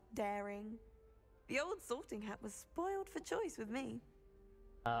 valor, daring. The old sorting hat was spoiled for choice with me.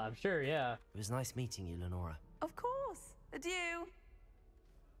 I'm sure, yeah. It was nice meeting you, Lenora. Of course. Adieu.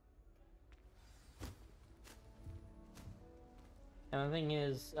 And the thing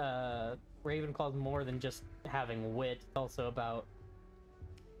is, Ravenclaw's more than just having wit. It's also about...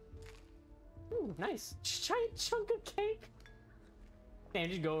 Ooh, nice. Giant chunk of cake! Damn,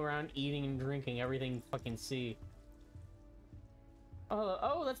 just go around eating and drinking everything you fucking see. Oh,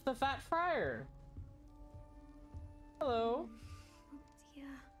 oh, that's the Fat Friar. Hello. Dear.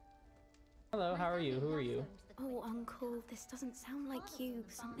 Hello, how are you? Who are you? Oh, Uncle, this doesn't sound like you.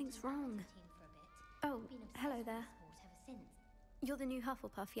 Something's wrong. Oh, hello there. You're the new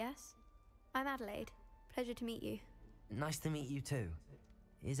Hufflepuff, yes? I'm Adelaide. Pleasure to meet you. Nice to meet you too.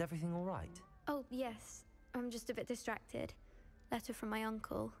 Is everything all right? Oh, yes. I'm just a bit distracted. Letter from my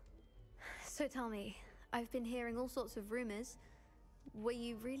uncle. So tell me, I've been hearing all sorts of rumors. Were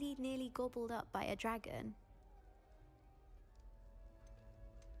you really nearly gobbled up by a dragon?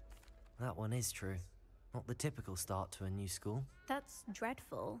 That one is true. Not the typical start to a new school. That's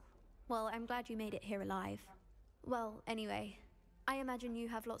dreadful. Well, I'm glad you made it here alive. Well, anyway, I imagine you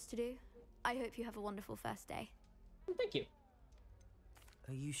have lots to do. I hope you have a wonderful first day. Thank you.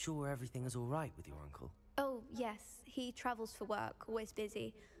 Are you sure everything is all right with your uncle? Oh, yes. He travels for work, always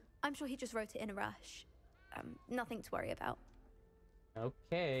busy. I'm sure he just wrote it in a rush. Nothing to worry about.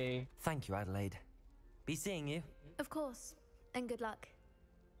 Okay. Thank you, Adelaide. Be seeing you. Of course. And good luck.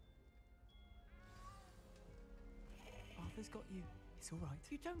 Arthur's got you. It's all right.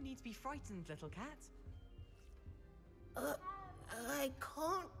 You don't need to be frightened, little cat. I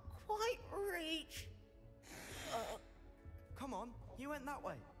can't quite reach. Come on, you went that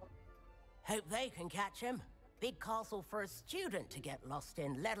way. Hope they can catch him. Big castle for a student to get lost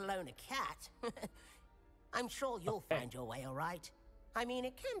in, let alone a cat. I'm sure you'll find your way all right. I mean,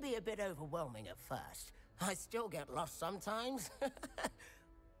 it can be a bit overwhelming at first. I still get lost sometimes.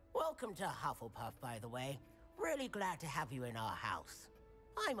 Welcome to Hufflepuff, by the way. Really glad to have you in our house.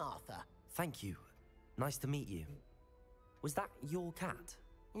 I'm Arthur. Thank you. Nice to meet you. Was that your cat?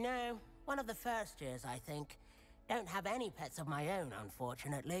 No, one of the first years, I think. Don't have any pets of my own,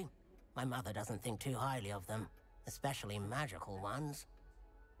 unfortunately. My mother doesn't think too highly of them, especially magical ones.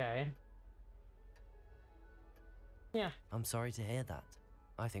 Okay. Yeah. I'm sorry to hear that.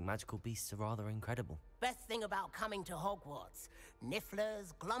 I think magical beasts are rather incredible. Best thing about coming to Hogwarts.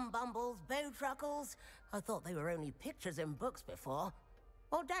 Nifflers, Glumbumbles, Bowtruckles. I thought they were only pictures in books before.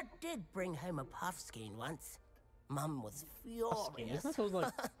 Well, Dad did bring home a Puffskein once. Mum was furious.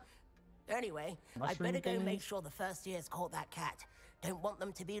 Anyway, I'd better go make sure the first years caught that cat. Don't want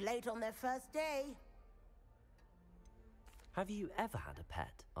them to be late on their first day. Have you ever had a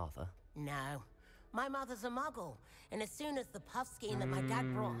pet, Arthur? No. My mother's a muggle, and as soon as the Puffskein that my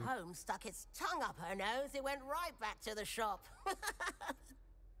dad brought home stuck its tongue up her nose, it went right back to the shop.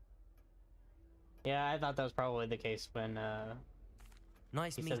 Yeah, I thought that was probably the case when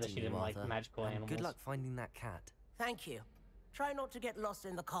nice she meeting said that she you, didn't Arthur. like magical And animals. good luck finding that cat. Thank you. Try not to get lost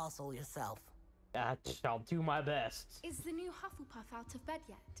in the castle yourself. I'll do my best. Is the new Hufflepuff out of bed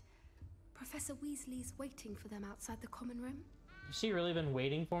yet? Professor Weasley's waiting for them outside the common room. Has she really been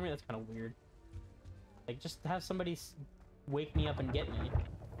waiting for me? That's kind of weird. Like, just have somebody wake me up and get me.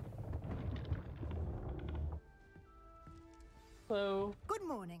 Hello. Good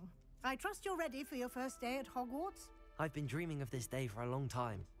morning. I trust you're ready for your first day at Hogwarts? I've been dreaming of this day for a long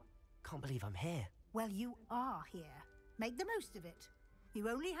time. Can't believe I'm here. Well, you are here. Make the most of it. You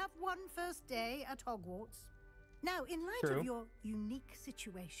only have one first day at Hogwarts. Now, in light of your unique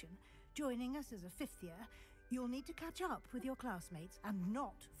situation, joining us as a fifth year, you'll need to catch up with your classmates and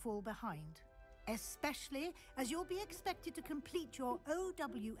not fall behind. Especially as you'll be expected to complete your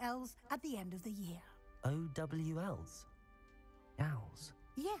OWLs at the end of the year. OWLs? Owls?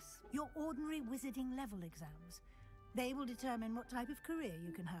 Yes, your ordinary wizarding level exams. They will determine what type of career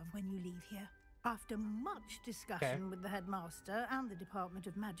you can have when you leave here. After much discussion with the headmaster and the Department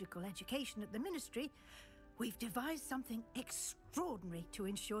of Magical Education at the Ministry, we've devised something extraordinary to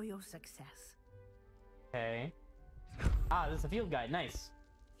ensure your success. Okay. Ah, this is a field guide. Nice.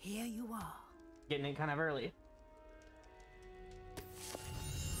 Here you are. Getting it kind of early.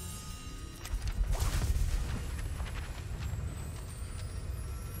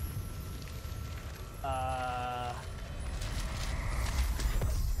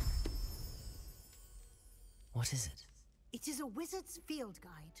 What is it? It is a wizard's field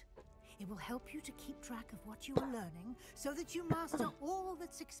guide. It will help you to keep track of what you are learning so that you master all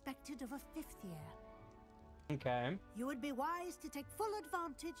that's expected of a fifth year. Okay. You would be wise to take full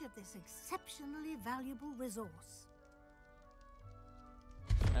advantage of this exceptionally valuable resource.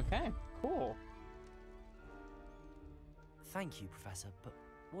 Okay, cool. Thank you, Professor, but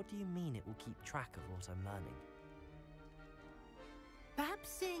what do you mean it will keep track of what I'm learning? Perhaps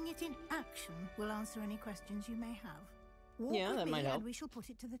seeing it in action will answer any questions you may have. Walk Yeah, with that me might help. and we shall put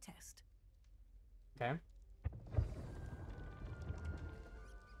it to the test. Okay.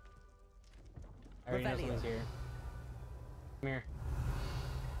 I already know someone's here. Come here.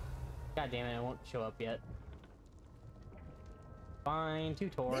 God damn it, it won't show up yet. Fine,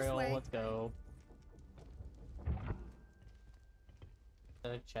 tutorial, let's go.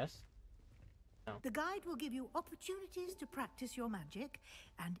 The chest? No. The guide will give you opportunities to practice your magic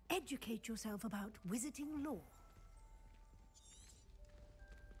and educate yourself about wizarding lore.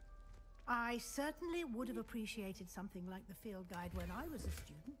 I certainly would have appreciated something like the field guide when I was a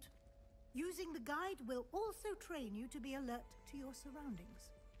student. Using the guide will also train you to be alert to your surroundings.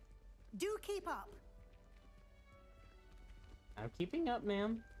 Do keep up. I'm keeping up,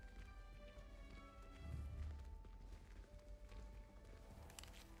 ma'am.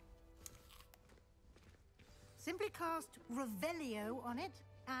 Simply cast Revelio on it,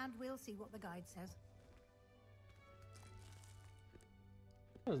 and we'll see what the guide says.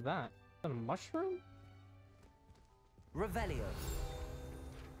 What is that? A mushroom? Revelio.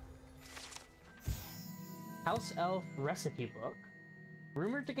 House Elf Recipe Book.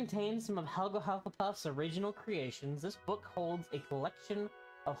 Rumored to contain some of Helga Hufflepuff's original creations, this book holds a collection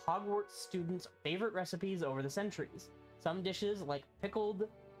of Hogwarts students' favorite recipes over the centuries. Some dishes, like pickled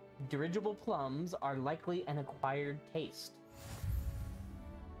dirigible plums, are likely an acquired taste.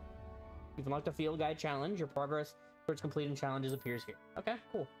 You've unlocked a field guide challenge. Your progress towards completing challenges appears here. Okay,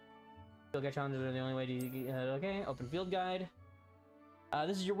 cool. Field guide challenges are the only way to... okay, open field guide.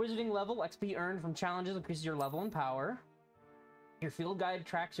 This is your wizarding level. XP earned from challenges increases your level and power. Your field guide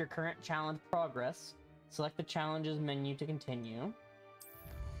tracks your current challenge progress. Select the challenges menu to continue.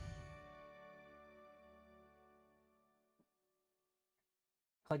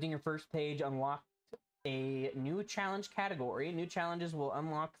 Collecting your first page unlocked a new challenge category. New challenges will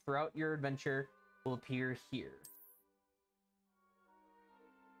unlock throughout your adventure will appear here.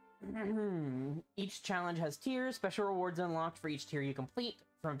 Each challenge has tiers. Special rewards unlocked for each tier you complete,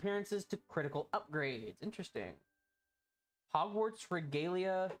 from appearances to critical upgrades. Interesting. Hogwarts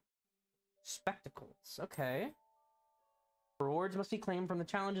Regalia Spectacles. Okay. Rewards must be claimed from the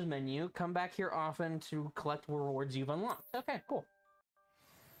challenges menu. Come back here often to collect rewards you've unlocked. Okay, cool.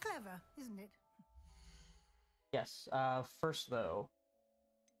 Clever, isn't it? Yes. First, though.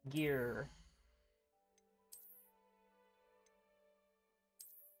 Gear.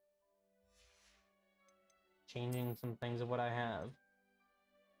 Changing some things of what I have.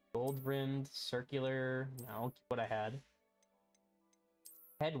 Gold-rimmed, circular. No, I'll keep what I had.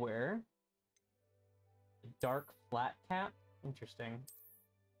 Headwear. Dark flat cap. Interesting.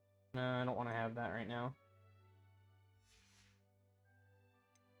 No, I don't want to have that right now.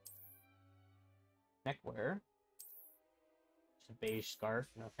 Neckwear. Just a beige scarf.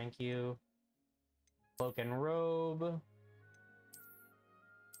 No, thank you. Cloak and robe.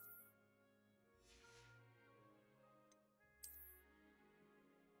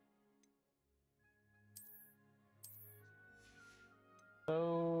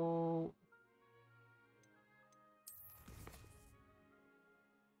 So...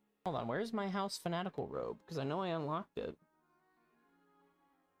 hold on, where's my house fanatical robe? Because I know I unlocked it.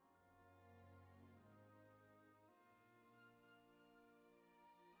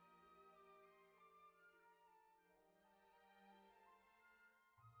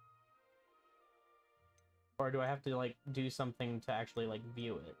 Or do I have to, like, do something to actually, like,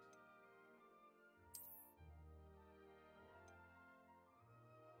 view it?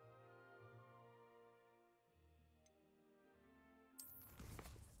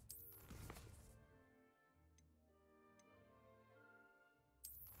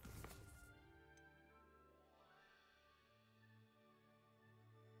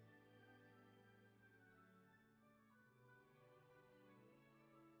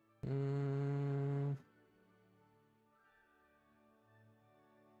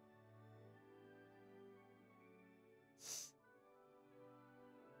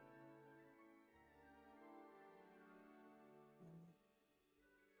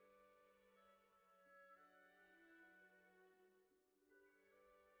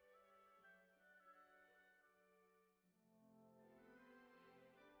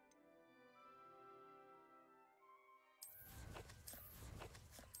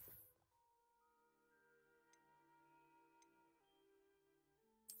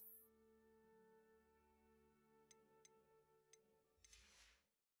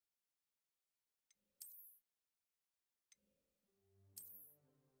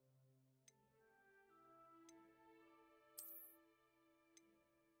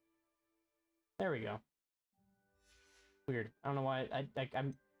 There we go. Weird. I don't know why.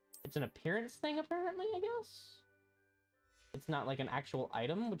 I'm. It's an appearance thing, apparently, I guess? It's not like an actual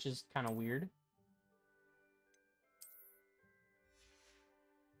item, which is kind of weird.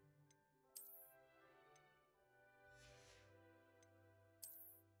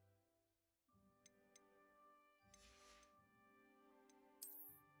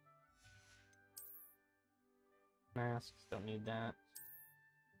 masks, don't need that.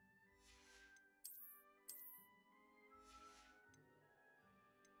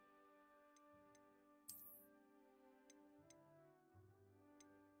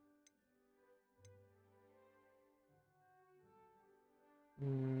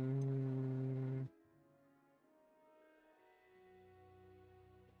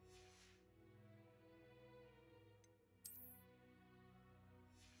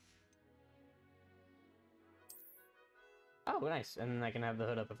 Oh, nice. And then I can have the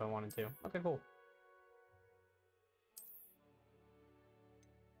hood up if I wanted to. Okay, cool.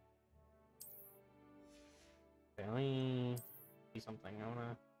 Okay, let me do something. I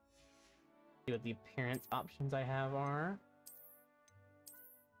wanna see what the appearance options I have are.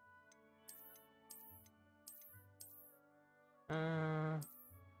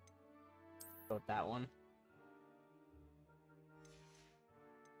 Go with that one.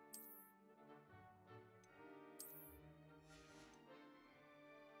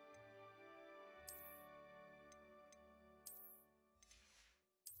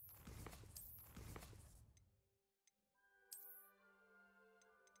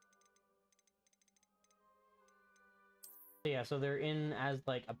 Yeah, so they're in as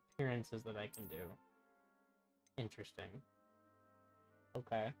like appearances that I can do. Interesting.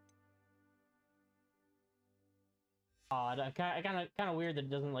 Okay. Odd. Kind of weird that it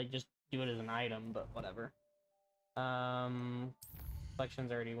doesn't like just do it as an item, but whatever.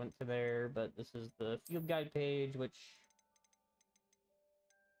 Collections already went to there, but this is the field guide page, which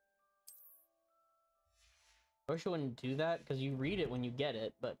I wish I wouldn't do that because you read it when you get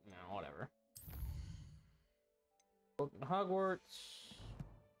it, but no, whatever. Hogwarts.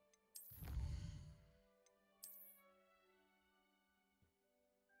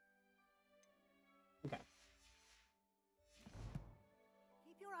 Okay.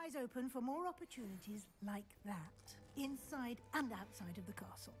 Keep your eyes open for more opportunities like that, inside and outside of the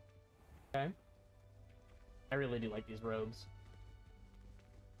castle. Okay. I really do like these robes.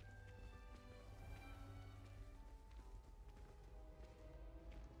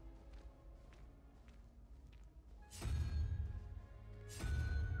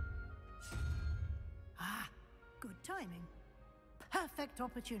 Good timing. Perfect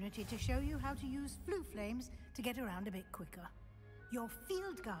opportunity to show you how to use flue flames to get around a bit quicker. Your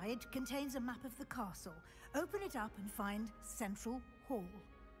field guide contains a map of the castle. Open it up and find Central Hall.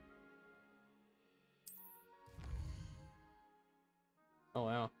 Oh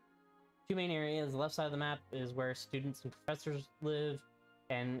wow. Two main areas. The left side of the map is where students and professors live,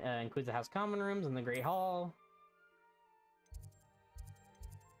 and includes the House Common Rooms and the Great Hall.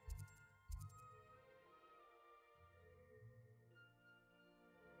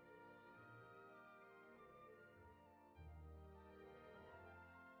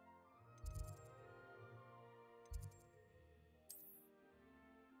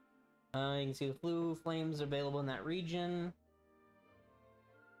 You can see the flue flames available in that region.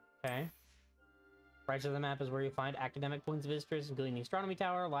 Okay. Right side of the map is where you find academic points of interest, including the astronomy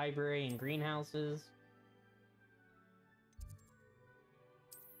tower, library, and greenhouses.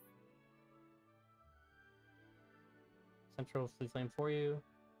 Central flue flame for you.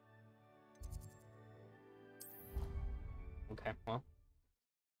 Okay, well.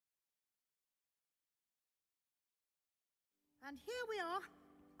 And here we are.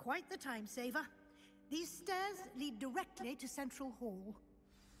 Quite the time saver. These stairs lead directly to Central Hall.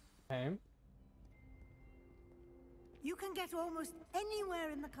 Okay. You can get almost anywhere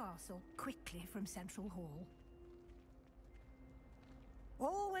in the castle quickly from Central Hall.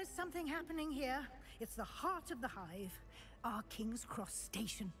 Always something happening here. It's the heart of the hive. Our King's Cross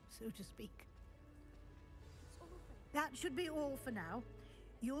station, so to speak. That should be all for now.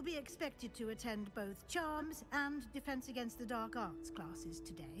 You'll be expected to attend both Charms and Defense Against the Dark Arts classes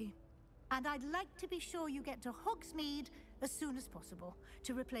today. And I'd like to be sure you get to Hogsmeade as soon as possible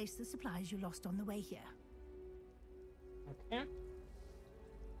to replace the supplies you lost on the way here. Okay.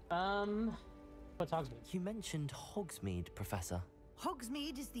 What's Hogsmeade? You mentioned Hogsmeade, Professor.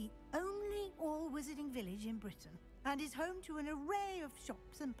 Hogsmeade is the only all-wizarding village in Britain and is home to an array of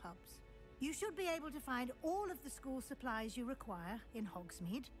shops and pubs. You should be able to find all of the school supplies you require in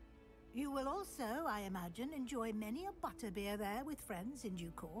Hogsmeade. You will also, I imagine, enjoy many a butterbeer there with friends in due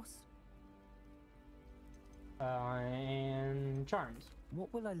course. And Charms.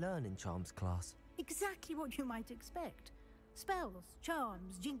 What will I learn in Charms class? Exactly what you might expect. Spells,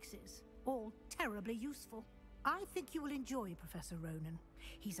 charms, jinxes, all terribly useful. I think you will enjoy Professor Ronan.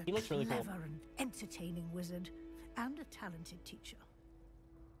 He looks really cool. And entertaining wizard, and a talented teacher.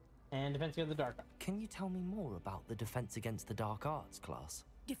 And Defense Against the Dark Arts. Can you tell me more about the Defense Against the Dark Arts class?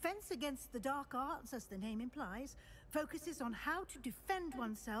 Defense Against the Dark Arts, as the name implies, focuses on how to defend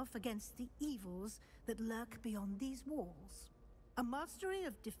oneself against the evils that lurk beyond these walls. A mastery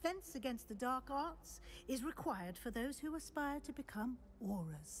of Defense Against the Dark Arts is required for those who aspire to become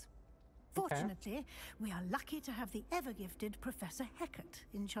auras. Fortunately, we are lucky to have the ever-gifted Professor Hecat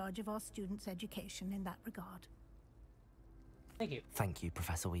in charge of our students' education in that regard. Thank you. Thank you,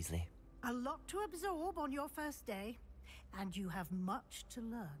 Professor Weasley. A lot to absorb on your first day, and you have much to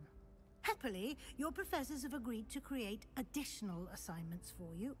learn. Happily, your professors have agreed to create additional assignments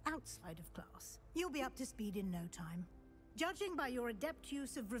for you outside of class. You'll be up to speed in no time. Judging by your adept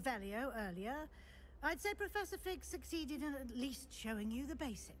use of Revelio earlier, I'd say Professor Fig succeeded in at least showing you the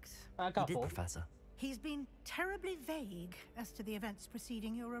basics. He did, Professor. He's been terribly vague as to the events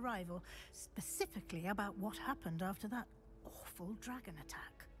preceding your arrival, specifically about what happened after that awful dragon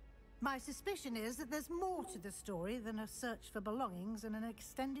attack. My suspicion is that there's more to the story than a search for belongings and an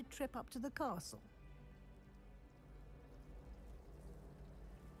extended trip up to the castle.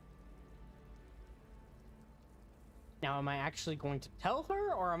 Now, am I actually going to tell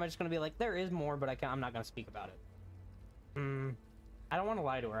her, or am I just going to be like, there is more, but I'm not going to speak about it? I don't want to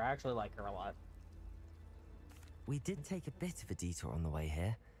lie to her. I actually like her a lot. We did take a bit of a detour on the way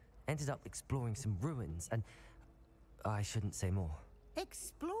here. Ended up exploring some ruins, and I shouldn't say more.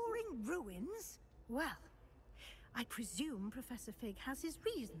 Exploring ruins? Well, I presume Professor Fig has his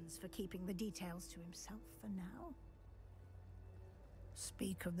reasons for keeping the details to himself for now.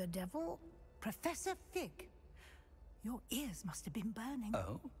 Speak of the devil, Professor Fig. Your ears must have been burning.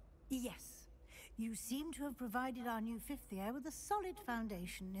 Oh? Yes. You seem to have provided our new fifth year with a solid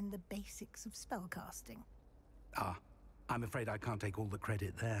foundation in the basics of spellcasting. Ah, I'm afraid I can't take all the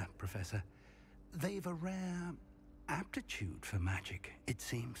credit there, Professor. They've a rare aptitude for magic, it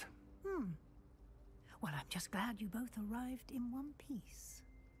seems. Well, I'm just glad you both arrived in one piece.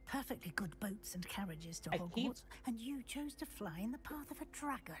 Perfectly good boats and carriages to Hogwarts, and you chose to fly in the path of a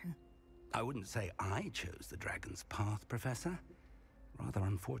dragon. I wouldn't say I chose the dragon's path, Professor. Rather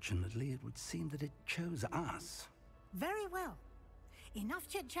unfortunately, it would seem that it chose us. Very well. Enough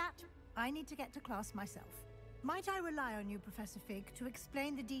chit-chat. I need to get to class myself. Might I rely on you, Professor Fig, to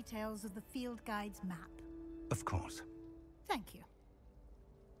explain the details of the field guide's map? Of course. Thank you.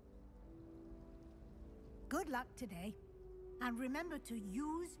 Good luck today. And remember to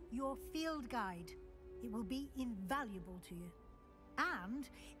use your field guide. It will be invaluable to you. And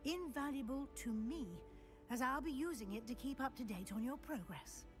invaluable to me, as I'll be using it to keep up to date on your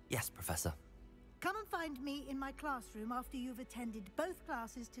progress. Yes, Professor. Come and find me in my classroom after you've attended both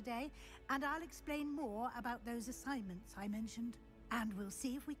classes today, and I'll explain more about those assignments I mentioned. And we'll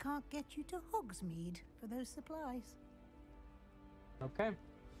see if we can't get you to Hogsmeade for those supplies. Okay.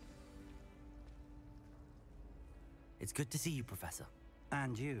 It's good to see you, Professor.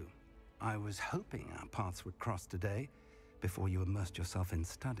 And you. I was hoping our paths would cross today, before you immersed yourself in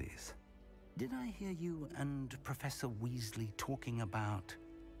studies. Did I hear you and Professor Weasley talking about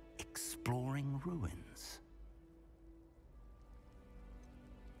exploring ruins?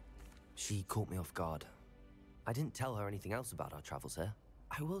 She caught me off guard. I didn't tell her anything else about our travels here.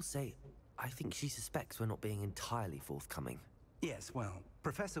 I will say, I think she suspects we're not being entirely forthcoming. Yes, well,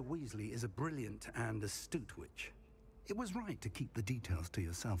 Professor Weasley is a brilliant and astute witch. It was right to keep the details to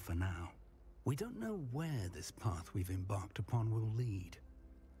yourself for now. We don't know where this path we've embarked upon will lead.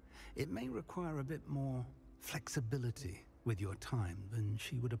 It may require a bit more flexibility with your time than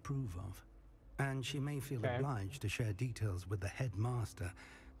she would approve of. And she may feel obliged to share details with the headmaster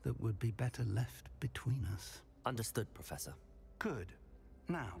that would be better left between us. Understood, Professor. Good.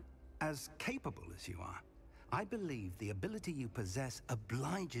 Now, as capable as you are, I believe the ability you possess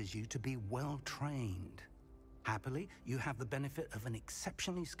obliges you to be well trained. Happily, you have the benefit of an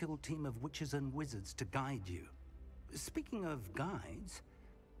exceptionally skilled team of witches and wizards to guide you. Speaking of guides,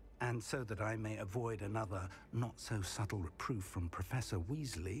 and so that I may avoid another not-so-subtle reproof from Professor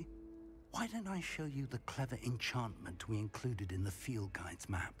Weasley, why don't I show you the clever enchantment we included in the field guide's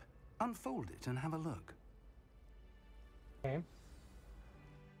map? Unfold it and have a look. Okay.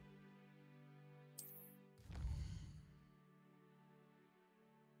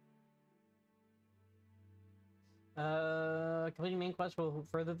 Completing main quest will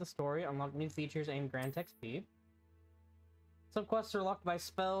further the story, unlock new features, and grant XP. Subquests are locked by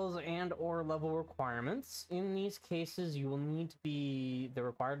spells and or level requirements. In these cases, you will need to be the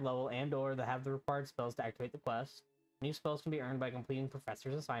required level and or have the required spells to activate the quest. New spells can be earned by completing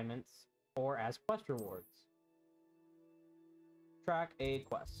professor's assignments or as quest rewards. Track a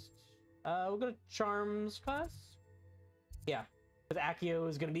quest. We'll go to Charms class. Yeah, because Accio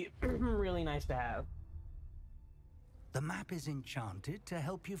is going to be really nice to have. The map is enchanted to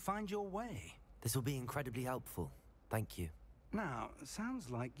help you find your way. This will be incredibly helpful. Thank you. Now, sounds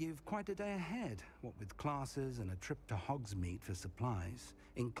like you've quite a day ahead, what with classes and a trip to Hogsmeade for supplies,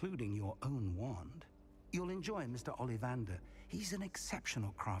 including your own wand. You'll enjoy Mr. Ollivander. He's an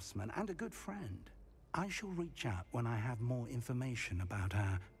exceptional craftsman and a good friend. I shall reach out when I have more information about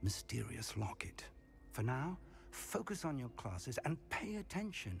our mysterious locket. For now, focus on your classes and pay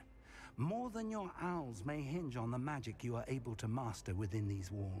attention. More than your owls may hinge on the magic you are able to master within these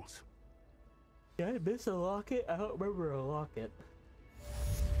walls. Did I miss a locket? I don't remember a locket.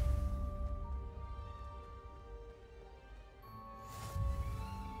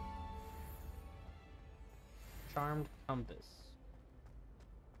 Charmed compass.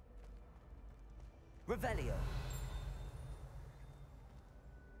 Revelio.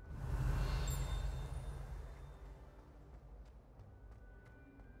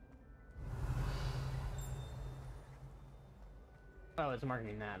 Oh, it's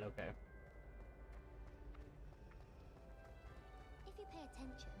marking that, okay. If you pay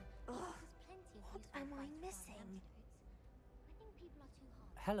attention, Ugh, there's plenty of what useful am I facts about missing? antidotes. I think people are too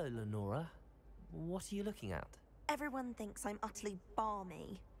hard. Hello, Lenora. What are you looking at? Everyone thinks I'm utterly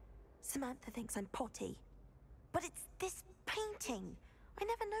balmy. Samantha thinks I'm potty. But it's this painting. I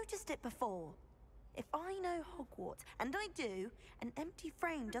never noticed it before. If I know Hogwarts, and I do, an empty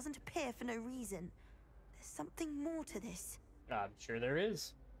frame doesn't appear for no reason. There's something more to this. I'm sure there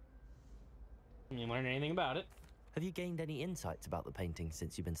is. You learn anything about it? Have you gained any insights about the painting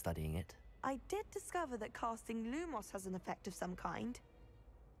since you've been studying it? I did discover that casting Lumos has an effect of some kind.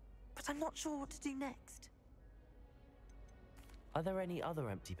 But I'm not sure what to do next. Are there any other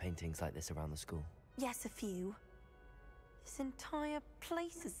empty paintings like this around the school? Yes, a few. This entire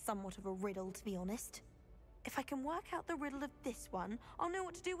place is somewhat of a riddle, to be honest. If I can work out the riddle of this one, I'll know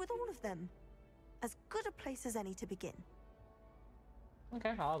what to do with all of them. As good a place as any to begin.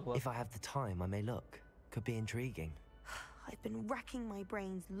 Okay, I'll look. If I have the time, I may look. Could be intriguing. I've been racking my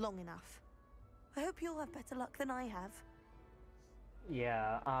brains long enough. I hope you'll have better luck than I have.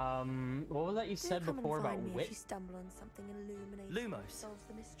 Yeah, what was that you said before about me wit? if you stumble on something illuminating Lumos. that solves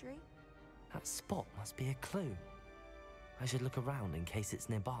the mystery. That spot must be a clue. I should look around in case it's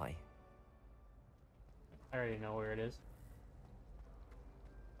nearby. I already know where it is.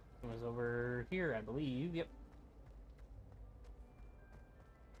 It was over here, I believe. Yep.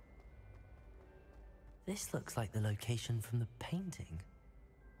 This looks like the location from the painting.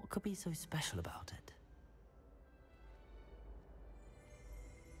 What could be so special about it?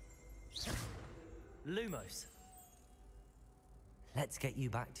 Lumos. Let's get you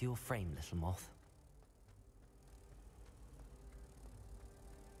back to your frame, little moth.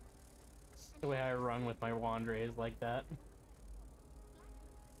 The way I run with my wand raised like that.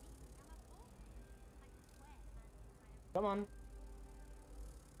 Come on.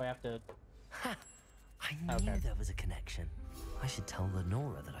 I have to... I knew there was a connection. I should tell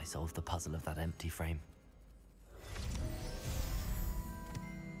Lenora that I solved the puzzle of that empty frame.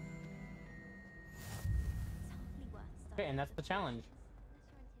 Okay, and that's the challenge.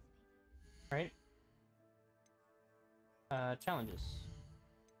 Right? Challenges.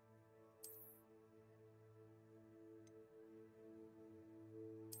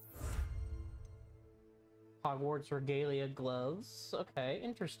 Hogwarts regalia gloves. Okay,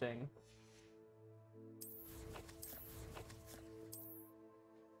 interesting.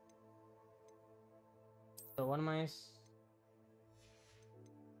 So what am I...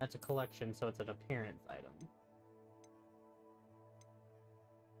 That's a collection, so it's an appearance item.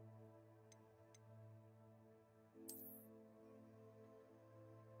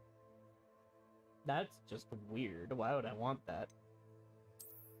 That's just weird. Why would I want that?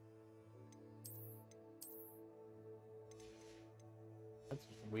 That's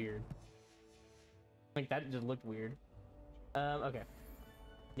just weird. Like, that just looked weird. Okay.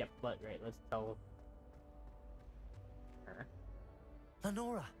 Yep, right, let's tell her.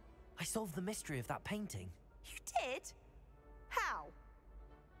 Lenora, I solved the mystery of that painting. You did? How?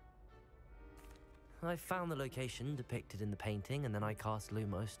 I found the location depicted in the painting, and then I cast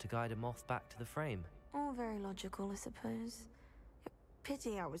Lumos to guide a moth back to the frame. All very logical, I suppose.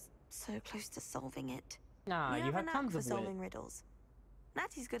 Pity I was so close to solving it. Nah, you have a have knack tons for of solving wit. riddles.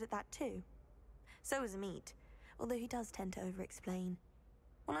 Natty's good at that too. So is Meat, although he does tend to over-explain.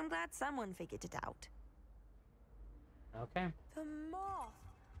 Well, I'm glad someone figured it out. Okay. The moth!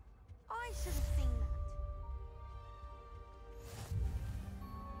 I should have seen that.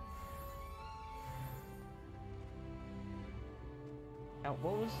 Now,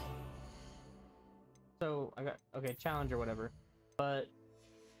 what was... So, I got... Okay, challenge or whatever. But...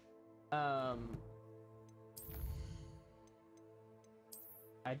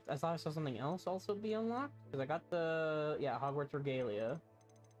 I thought I saw something else also be unlocked because I got the Hogwarts regalia,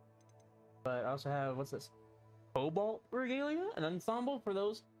 but I also have what's this? Cobalt regalia, an ensemble for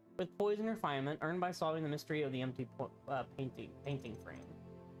those with poison refinement earned by solving the mystery of the empty painting frame.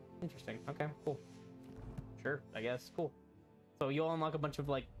 Interesting. Okay, cool. Sure, I guess. Cool. So you'll unlock a bunch of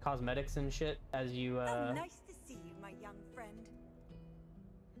like cosmetics and shit as you Oh, nice to see you, my young friend.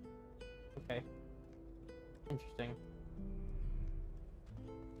 Okay. Interesting.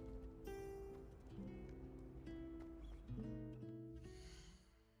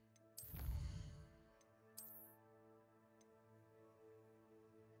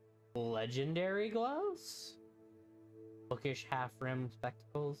 Legendary gloves? Bookish half-rimmed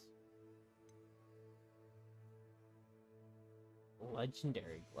spectacles.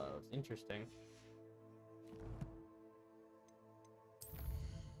 Legendary gloves. Interesting.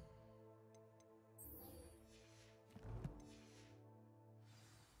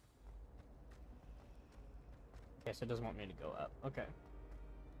 Okay, so it doesn't want me to go up. Okay.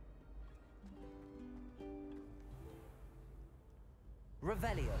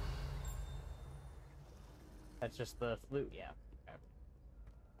 Revelio. That's just the flute, yeah. Okay.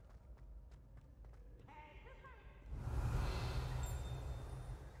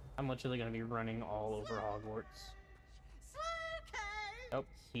 I'm literally gonna be running all over Hogwarts. Oh,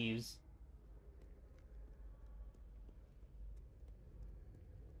 thieves.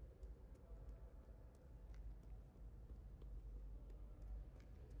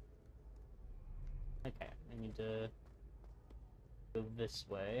 Okay, I need to go this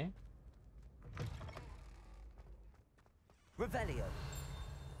way. Revelio.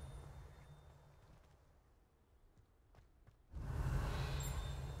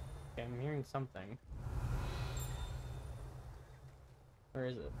 Okay, I'm hearing something. Where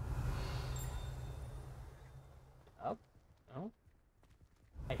is it? Up? No?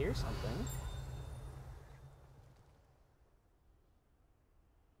 I hear something.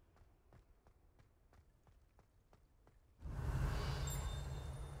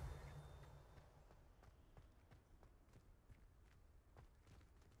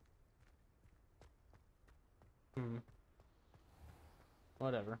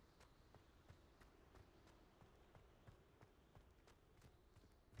 Whatever.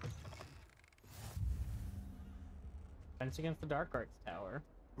 Defense against the Dark Arts Tower.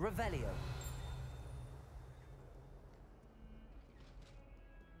 Revelio.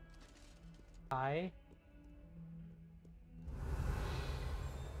 Hi.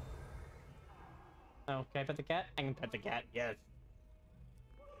 Oh, can I pet the cat? I can pet the cat, yes.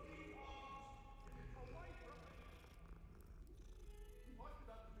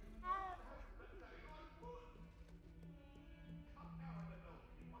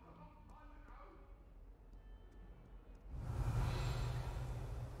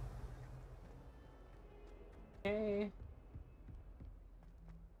 Okay.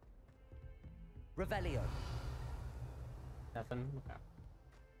 Revelio. Nothing. Okay.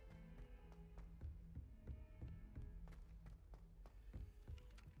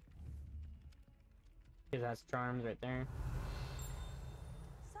 Because that's charms right there.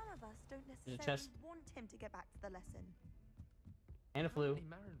 Some of us don't There's a necessarily chest. want him to get back to the lesson. And a flu.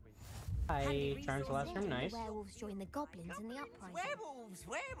 Hi, charms to last room, nice. Werewolves joined the goblins in the uprising. Werewolves,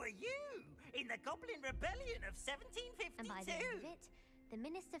 where were you? In the Goblin Rebellion of 1752. And by the end of it, the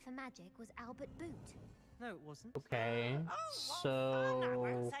Minister for Magic was Albert Boot. No, it wasn't. Okay, I so...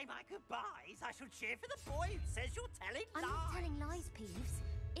 won't say my goodbyes. I shall cheer for the boy who says you're telling lies. I'm not telling lies, Peeves.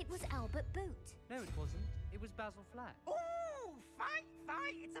 It was Albert Boot. No, it wasn't. It was Basil Flack. Ooh, fight!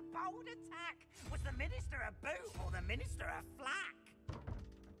 It's a bold attack. Was the Minister a Boot or the Minister a Flack?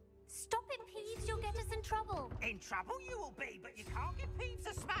 Stop it, Peeves. You'll get us in trouble. In trouble you will be, but you can't give Peeves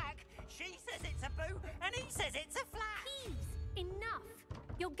a smack. She says it's a Boot and he says it's a Flack. Peeves, enough.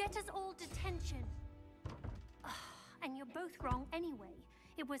 You'll get us all detention. And you're both wrong anyway.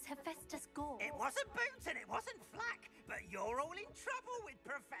 It was Hephaestus Gore. It wasn't Boot and it wasn't Flack, but you're all in trouble with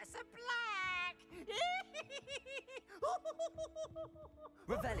Professor Black.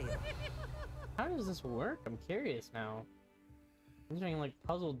 Revelio. How does this work? I'm curious now. I'm doing like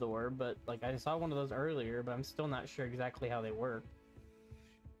puzzle door, but like I saw one of those earlier, but I'm still not sure exactly how they work.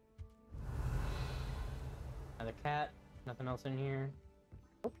 Another cat. Nothing else in here.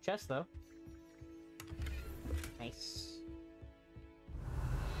 Oh, chest though. Nice.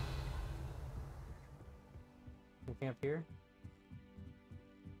 Anything up here?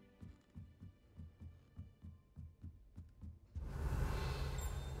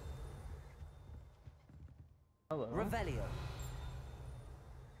 Hello. Revelio.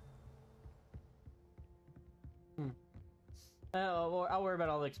 I'll worry about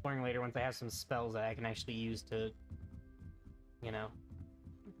all the exploring later once I have some spells that I can actually use to, you know.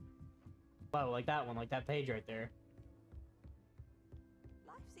 Well, like that one, like that page right there.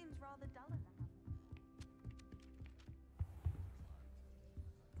 Life seems rather duller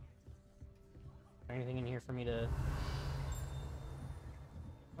than Anything in here for me to...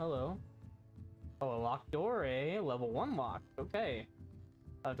 Hello. Oh, a locked door, eh? Level 1 locked. Okay.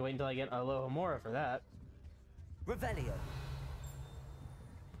 I'll have to wait until I get Alohomora for that. Revelio.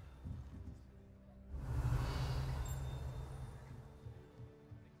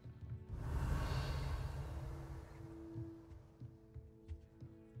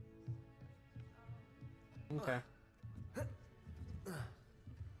 Okay.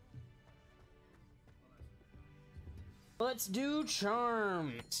 Let's do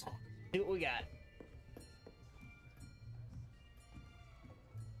charms. See what we got.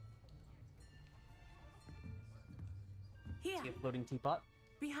 Here. See a floating teapot.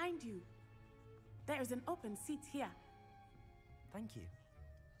 Behind you. There is an open seat here. Thank you.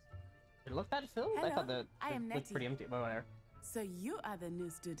 Did it look that filled? I Hello, thought that I am it looked Nettie. pretty empty. But whatever. So you are the new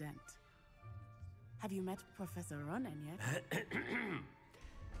student. Have you met Professor Ronan yet?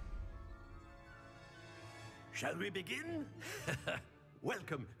 Shall we begin?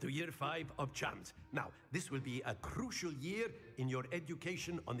 Welcome to Year 5 of Charms. Now, this will be a crucial year in your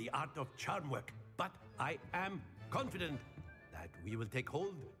education on the art of charm work, but I am confident that we will take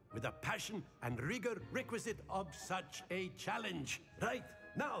hold with the passion and rigor requisite of such a challenge. Right,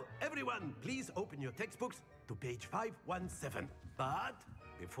 now, everyone, please open your textbooks to page 517. But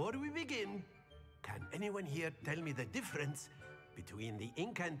before we begin, can anyone here tell me the difference between the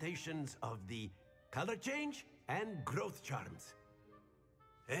incantations of the color change and growth charms?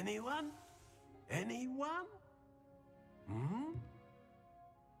 Anyone? Anyone? Hmm?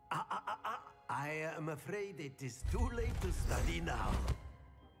 I am afraid it is too late to study now.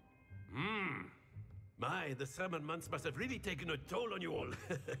 My, the summer months must have really taken a toll on you all.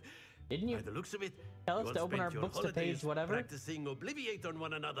 Didn't you? By the looks of it, tell you us all to open spent our your books to holidays page whatever? practicing Obliviate on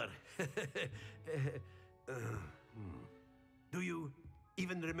one another. Do you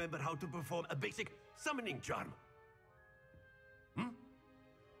even remember how to perform a basic summoning charm?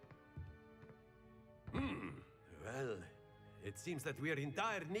 Well, it seems that we are in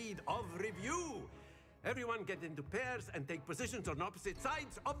dire need of review. Everyone get into pairs and take positions on opposite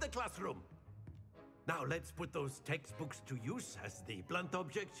sides of the classroom. Now let's put those textbooks to use as the blunt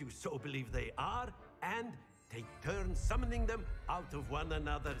objects you so believe they are, and take turns summoning them out of one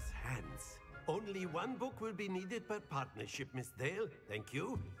another's hands. Only one book will be needed per partnership, Miss Dale. Thank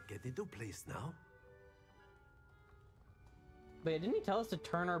you. Get into place now. But didn't he tell us to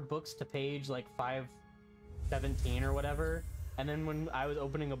turn our books to page like 517 or whatever? And then when I was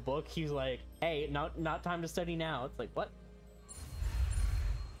opening a book, he's like, "Hey, not time to study now." It's like, what?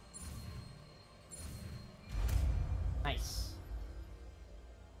 Nice.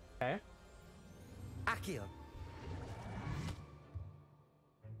 Okay. Accio.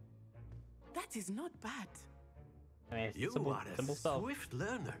 That is not bad. I mean, it's You simple, are a simple stuff. swift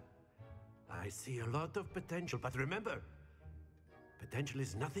learner. I see a lot of potential, but remember, potential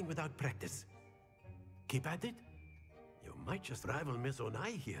is nothing without practice. Keep at it. You might just rival Miss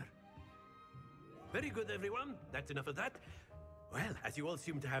Onai here. Very good, everyone. That's enough of that. Well, as you all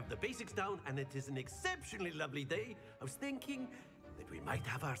seem to have the basics down, and it is an exceptionally lovely day, I was thinking that we might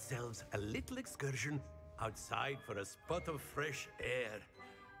have ourselves a little excursion outside for a spot of fresh air.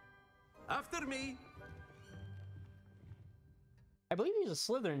 After me. I believe he's a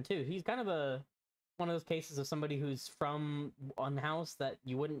Slytherin too. He's kind of one of those cases of somebody who's from one house that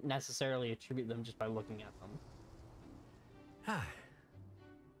you wouldn't necessarily attribute them just by looking at them.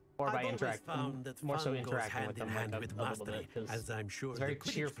 Or by interacting, more so interacting with them hand like with a little mastery, bit, as I'm sure he's very the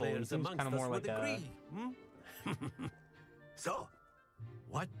Quidditch cheerful and players seems amongst kind of us more would like agree. So,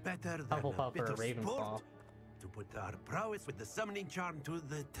 what better than a Hufflepuff bit or a of Ravenclaw. sport to put our prowess with the summoning charm to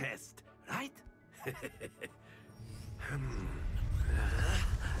the test, right?